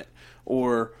that planet,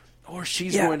 or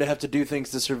she's going to have to do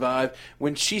things to survive.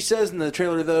 When she says in the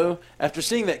trailer, though, after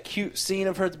seeing that cute scene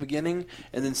of her at the beginning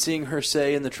and then seeing her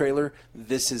say in the trailer,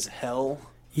 "This is hell,"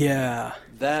 yeah,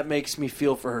 that makes me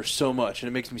feel for her so much, and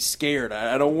it makes me scared.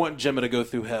 I don't want Gemma to go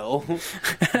through hell.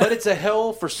 But it's a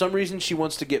hell for some reason she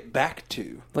wants to get back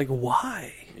to. Like,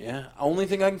 why? Yeah, only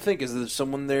thing I can think is there's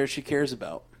someone there she cares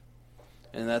about.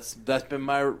 And that's been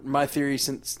my theory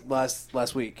since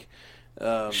last week.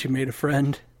 She made a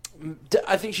friend.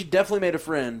 I think she definitely made a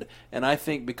friend, and I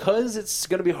think because it's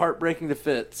going to be heartbreaking to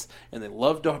Fitz, and they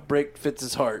love to break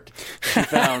Fitz's heart,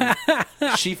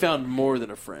 she found more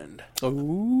than a friend.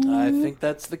 Ooh. I think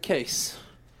that's the case.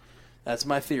 That's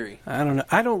my theory. I don't know.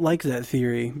 I don't like that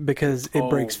theory because it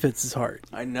breaks Fitz's heart.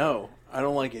 I know. I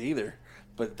don't like it either.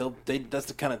 But that's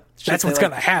the kind of shit that's what's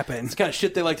going to happen. It's the kind of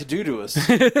shit they like to do to us.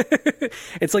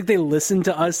 It's like they listen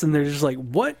to us and they're just like,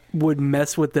 what would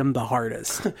mess with them the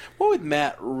hardest? What would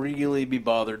Matt really be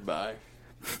bothered by?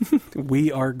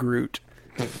 We are Groot.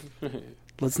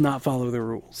 Let's not follow the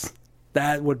rules.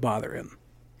 That would bother him.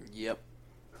 Yep.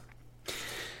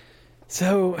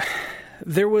 So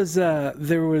there was a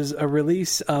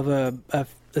release of a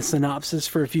synopsis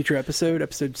for a future episode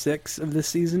 6 of this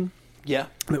season. Yeah.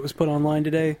 That was put online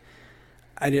today.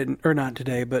 Not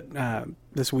today, but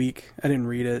this week. I didn't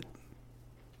read it.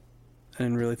 I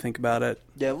didn't really think about it.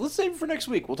 Yeah, let's save it for next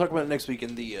week. We'll talk about it next week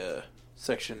in the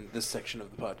this section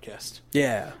of the podcast.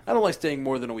 Yeah. I don't like staying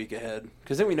more than a week ahead,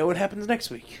 because then we know what happens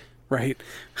next week. Right.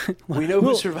 We know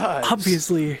who survives.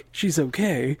 Obviously, she's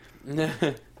okay.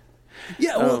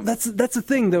 Yeah, well, that's the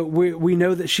thing, though. We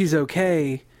know that she's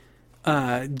okay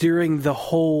during the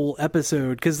whole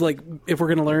episode, because like if we're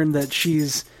going to learn that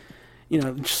she's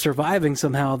surviving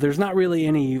somehow, there's not really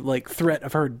any like threat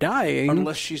of her dying.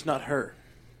 Unless she's not her.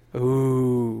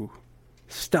 Ooh.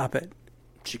 Stop it.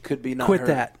 She could be not Quit her.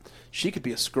 that. She could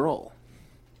be a Skrull.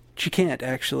 She can't,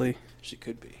 actually. She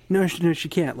could be. No, she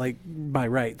can't, like, by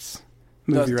rights.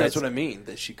 Movie rights. That's what I mean,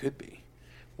 that she could be.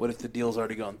 What if the deal's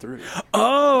already gone through?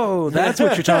 Oh, that's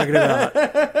what you're talking about.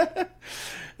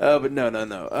 But no.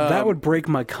 That would break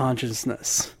my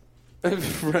consciousness.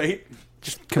 Right?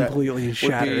 Just completely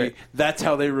shatter it. That's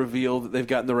how they reveal that they've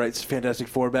gotten the rights to Fantastic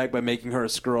Four back, by making her a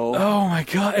Skrull. Oh, my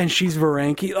God. And she's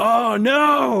Varanki. Oh,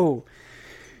 no!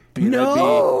 That'd be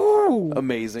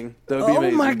amazing. That would be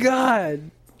amazing. Oh, my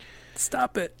God.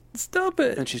 Stop it.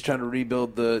 And she's trying to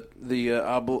rebuild the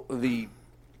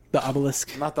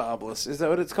obelisk. Not the obelisk. Is that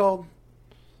what it's called?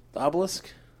 The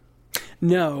obelisk?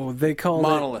 No, they call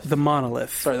monolith. it the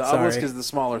monolith. Sorry, the obelisk is the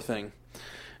smaller thing.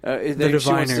 The She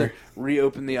wants diviner. to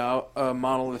reopen the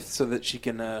monolith so that she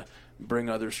can bring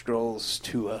other Skrulls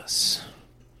to us.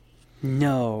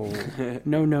 No.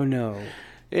 No.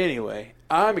 Anyway,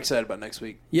 I'm excited about next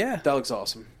week. Yeah. That looks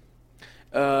awesome.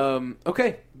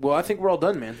 Okay, well, I think we're all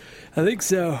done, man. I think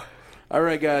so. All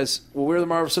right, guys. Well, we're the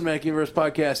Marvel Cinematic Universe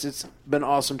podcast. It's been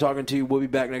awesome talking to you. We'll be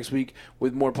back next week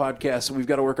with more podcasts. We've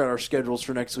got to work out our schedules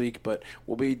for next week, but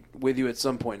we'll be with you at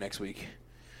some point next week.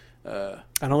 I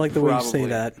don't like the way you say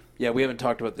that. Yeah, we haven't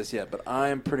talked about this yet, but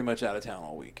I'm pretty much out of town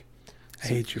all week. I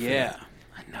hate you for yeah, that.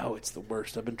 I know. It's the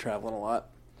worst. I've been traveling a lot.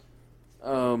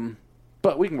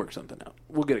 But we can work something out.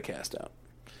 We'll get a cast out.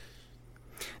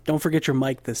 Don't forget your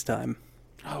mic this time.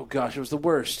 Oh, gosh, it was the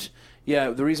worst.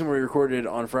 Yeah, the reason we recorded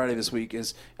on Friday this week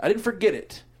is I didn't forget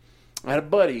it. I had a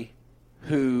buddy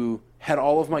who had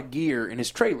all of my gear in his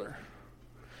trailer.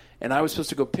 And I was supposed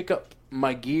to go pick up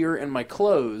my gear and my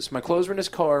clothes. My clothes were in his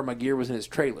car. My gear was in his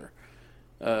trailer.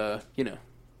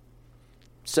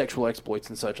 Sexual exploits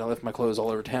and such. I left my clothes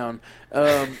all over town.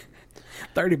 $30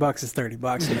 is $30.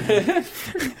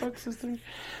 $30 is $30.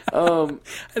 I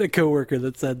had a coworker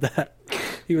that said that.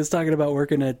 He was talking about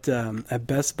working at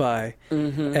Best Buy,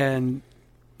 and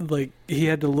like he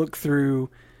had to look through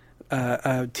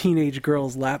a teenage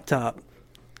girl's laptop,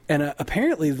 and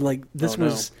apparently like this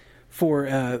was for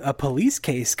a police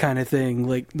case kind of thing.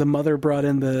 Like the mother brought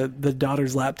in the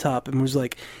daughter's laptop and was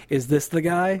like, "Is this the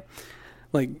guy?"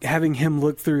 Like having him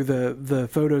look through the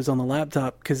photos on the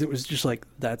laptop, because it was just like,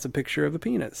 that's a picture of a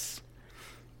penis.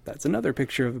 That's another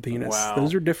picture of a penis. Wow.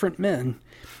 Those are different men.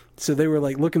 So they were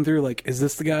like looking through, like, is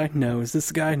this the guy? No. Is this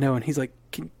the guy? No. And he's like,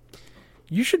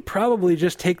 you should probably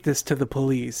just take this to the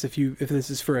police if this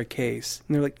is for a case.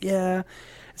 And they're like, yeah.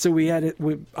 So we had it.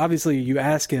 Obviously, you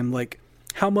ask him, like,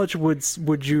 how much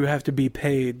would you have to be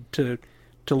paid to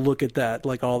look at that,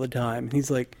 like, all the time? And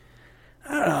he's like,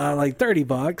 I don't know, like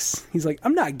 $30. He's like,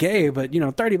 I'm not gay, but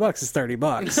 $30 is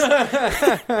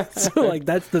 $30. So like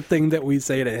that's the thing that we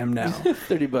say to him now.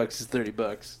 $30 is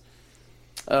 $30.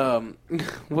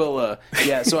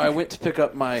 Yeah. So I went to pick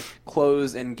up my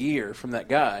clothes and gear from that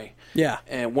guy. Yeah.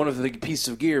 And one of the pieces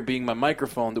of gear being my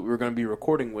microphone that we were going to be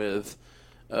recording with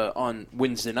on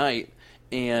Wednesday night,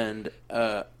 and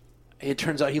it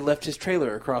turns out he left his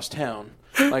trailer across town.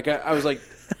 Like I was like.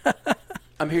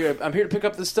 I'm here to pick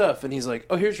up this stuff. And he's like,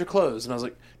 oh, here's your clothes. And I was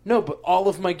like, no, but all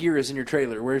of my gear is in your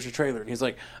trailer. Where's your trailer? And he's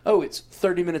like, oh, it's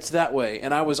 30 minutes that way.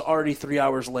 And I was already 3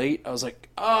 hours late. I was like,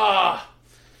 ah.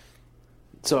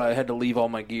 So I had to leave all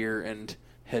my gear and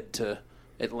head to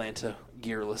Atlanta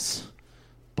gearless.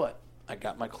 But I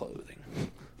got my clothing.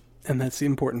 And that's the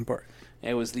important part.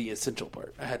 It was the essential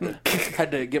part. I had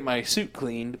to get my suit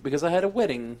cleaned because I had a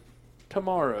wedding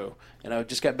tomorrow. And I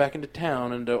just got back into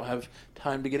town and don't have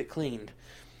time to get it cleaned.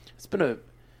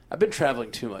 I've been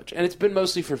traveling too much, and it's been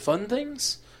mostly for fun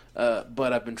things,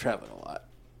 but I've been traveling a lot.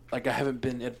 Like, I haven't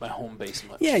been at my home base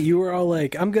much. Yeah, you were all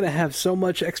like, I'm going to have so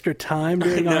much extra time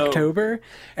during October,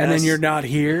 and then you're not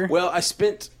here. Well, I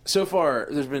spent, so far,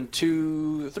 there's been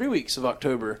 3 weeks of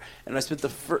October, and I spent the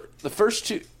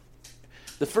first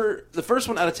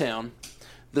one out of town.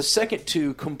 The second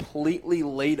two completely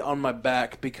laid on my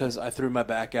back because I threw my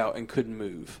back out and couldn't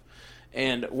move.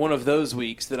 And one of those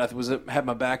weeks that I had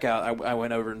my back out, I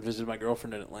went over and visited my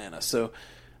girlfriend in Atlanta. So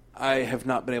I have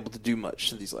not been able to do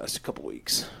much these last couple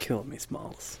weeks. Killing me,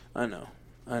 Smalls. I know.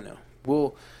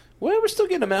 Well, we're still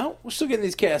getting them out. We're still getting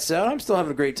these casts out. I'm still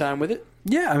having a great time with it.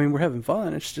 Yeah, I mean, we're having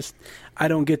fun. It's just I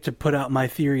don't get to put out my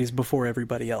theories before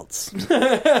everybody else.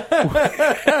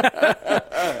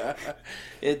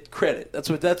 Credit. That's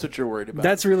what you're worried about.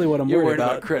 That's really what I'm You're worried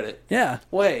about credit. Yeah.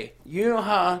 Wait, you know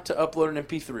how to upload an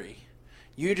MP3.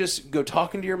 You just go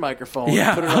talking to your microphone.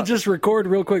 Yeah, put it I'll up. just record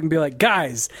real quick and be like,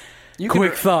 guys,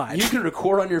 Quick thought. You can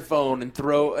record on your phone and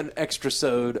throw an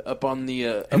extra-sode up on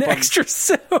the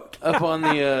extra-sode up on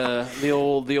the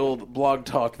old blog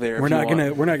talk there. We're not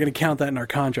gonna count that in our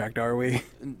contract, are we?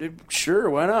 Sure,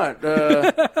 why not?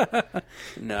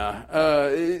 Nah.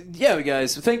 Yeah,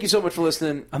 guys. Thank you so much for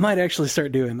listening. I might actually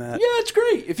start doing that. Yeah, it's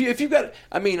great. If you've got,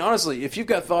 I mean, honestly, if you've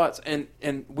got thoughts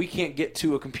and we can't get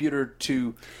to a computer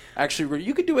to actually,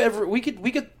 you could do we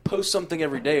could post something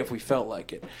every day if we felt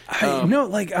like it.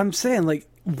 I'm saying, like,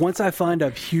 once I find a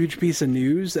huge piece of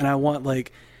news and I want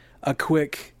like a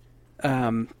quick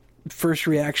first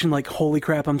reaction, like, holy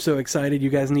crap, I'm so excited, you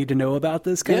guys need to know about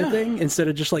this kind of thing, instead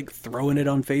of just like throwing it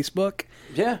on Facebook.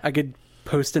 Yeah, I could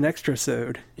post an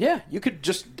extra-sode. Yeah, you could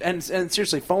just and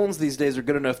seriously, phones these days are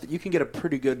good enough that you can get a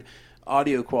pretty good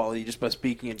audio quality just by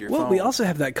speaking into your phone. Well, we also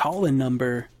have that call-in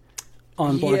number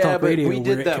on Blog Talk Radio. Yeah, but we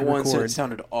did that once and it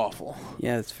sounded awful.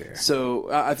 Yeah, that's fair. So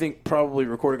I think probably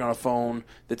recording on a phone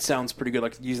that sounds pretty good,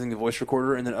 like using the voice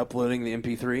recorder and then uploading the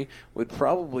MP3, would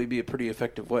probably be a pretty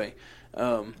effective way.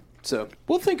 So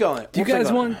we'll think on it. Do you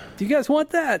guys want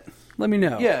that? Let me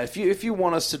know. Yeah, if you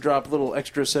want us to drop little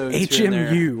extra episodes here and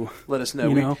there, let us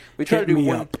know. We try to do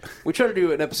one. We try to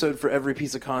do an episode for every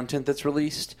piece of content that's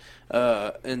released,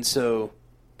 and so.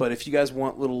 But if you guys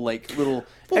want little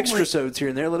extra-sodes here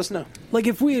and there, let us know. Like,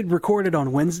 if we had recorded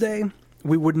on Wednesday,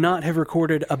 we would not have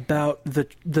recorded about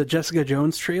the Jessica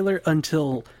Jones trailer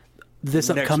until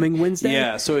this upcoming Wednesday.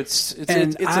 Yeah, so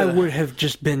I would have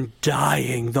just been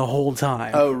dying the whole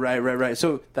time. Oh, right.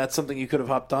 So that's something you could have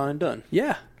hopped on and done.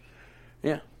 Yeah.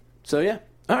 Yeah. So, yeah.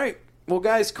 All right. Well,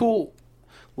 guys, cool.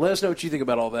 Let us know what you think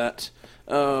about all that.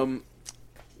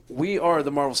 We are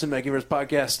the Marvel Cinematic Universe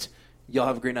Podcast. Y'all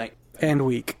have a great night. And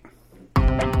week.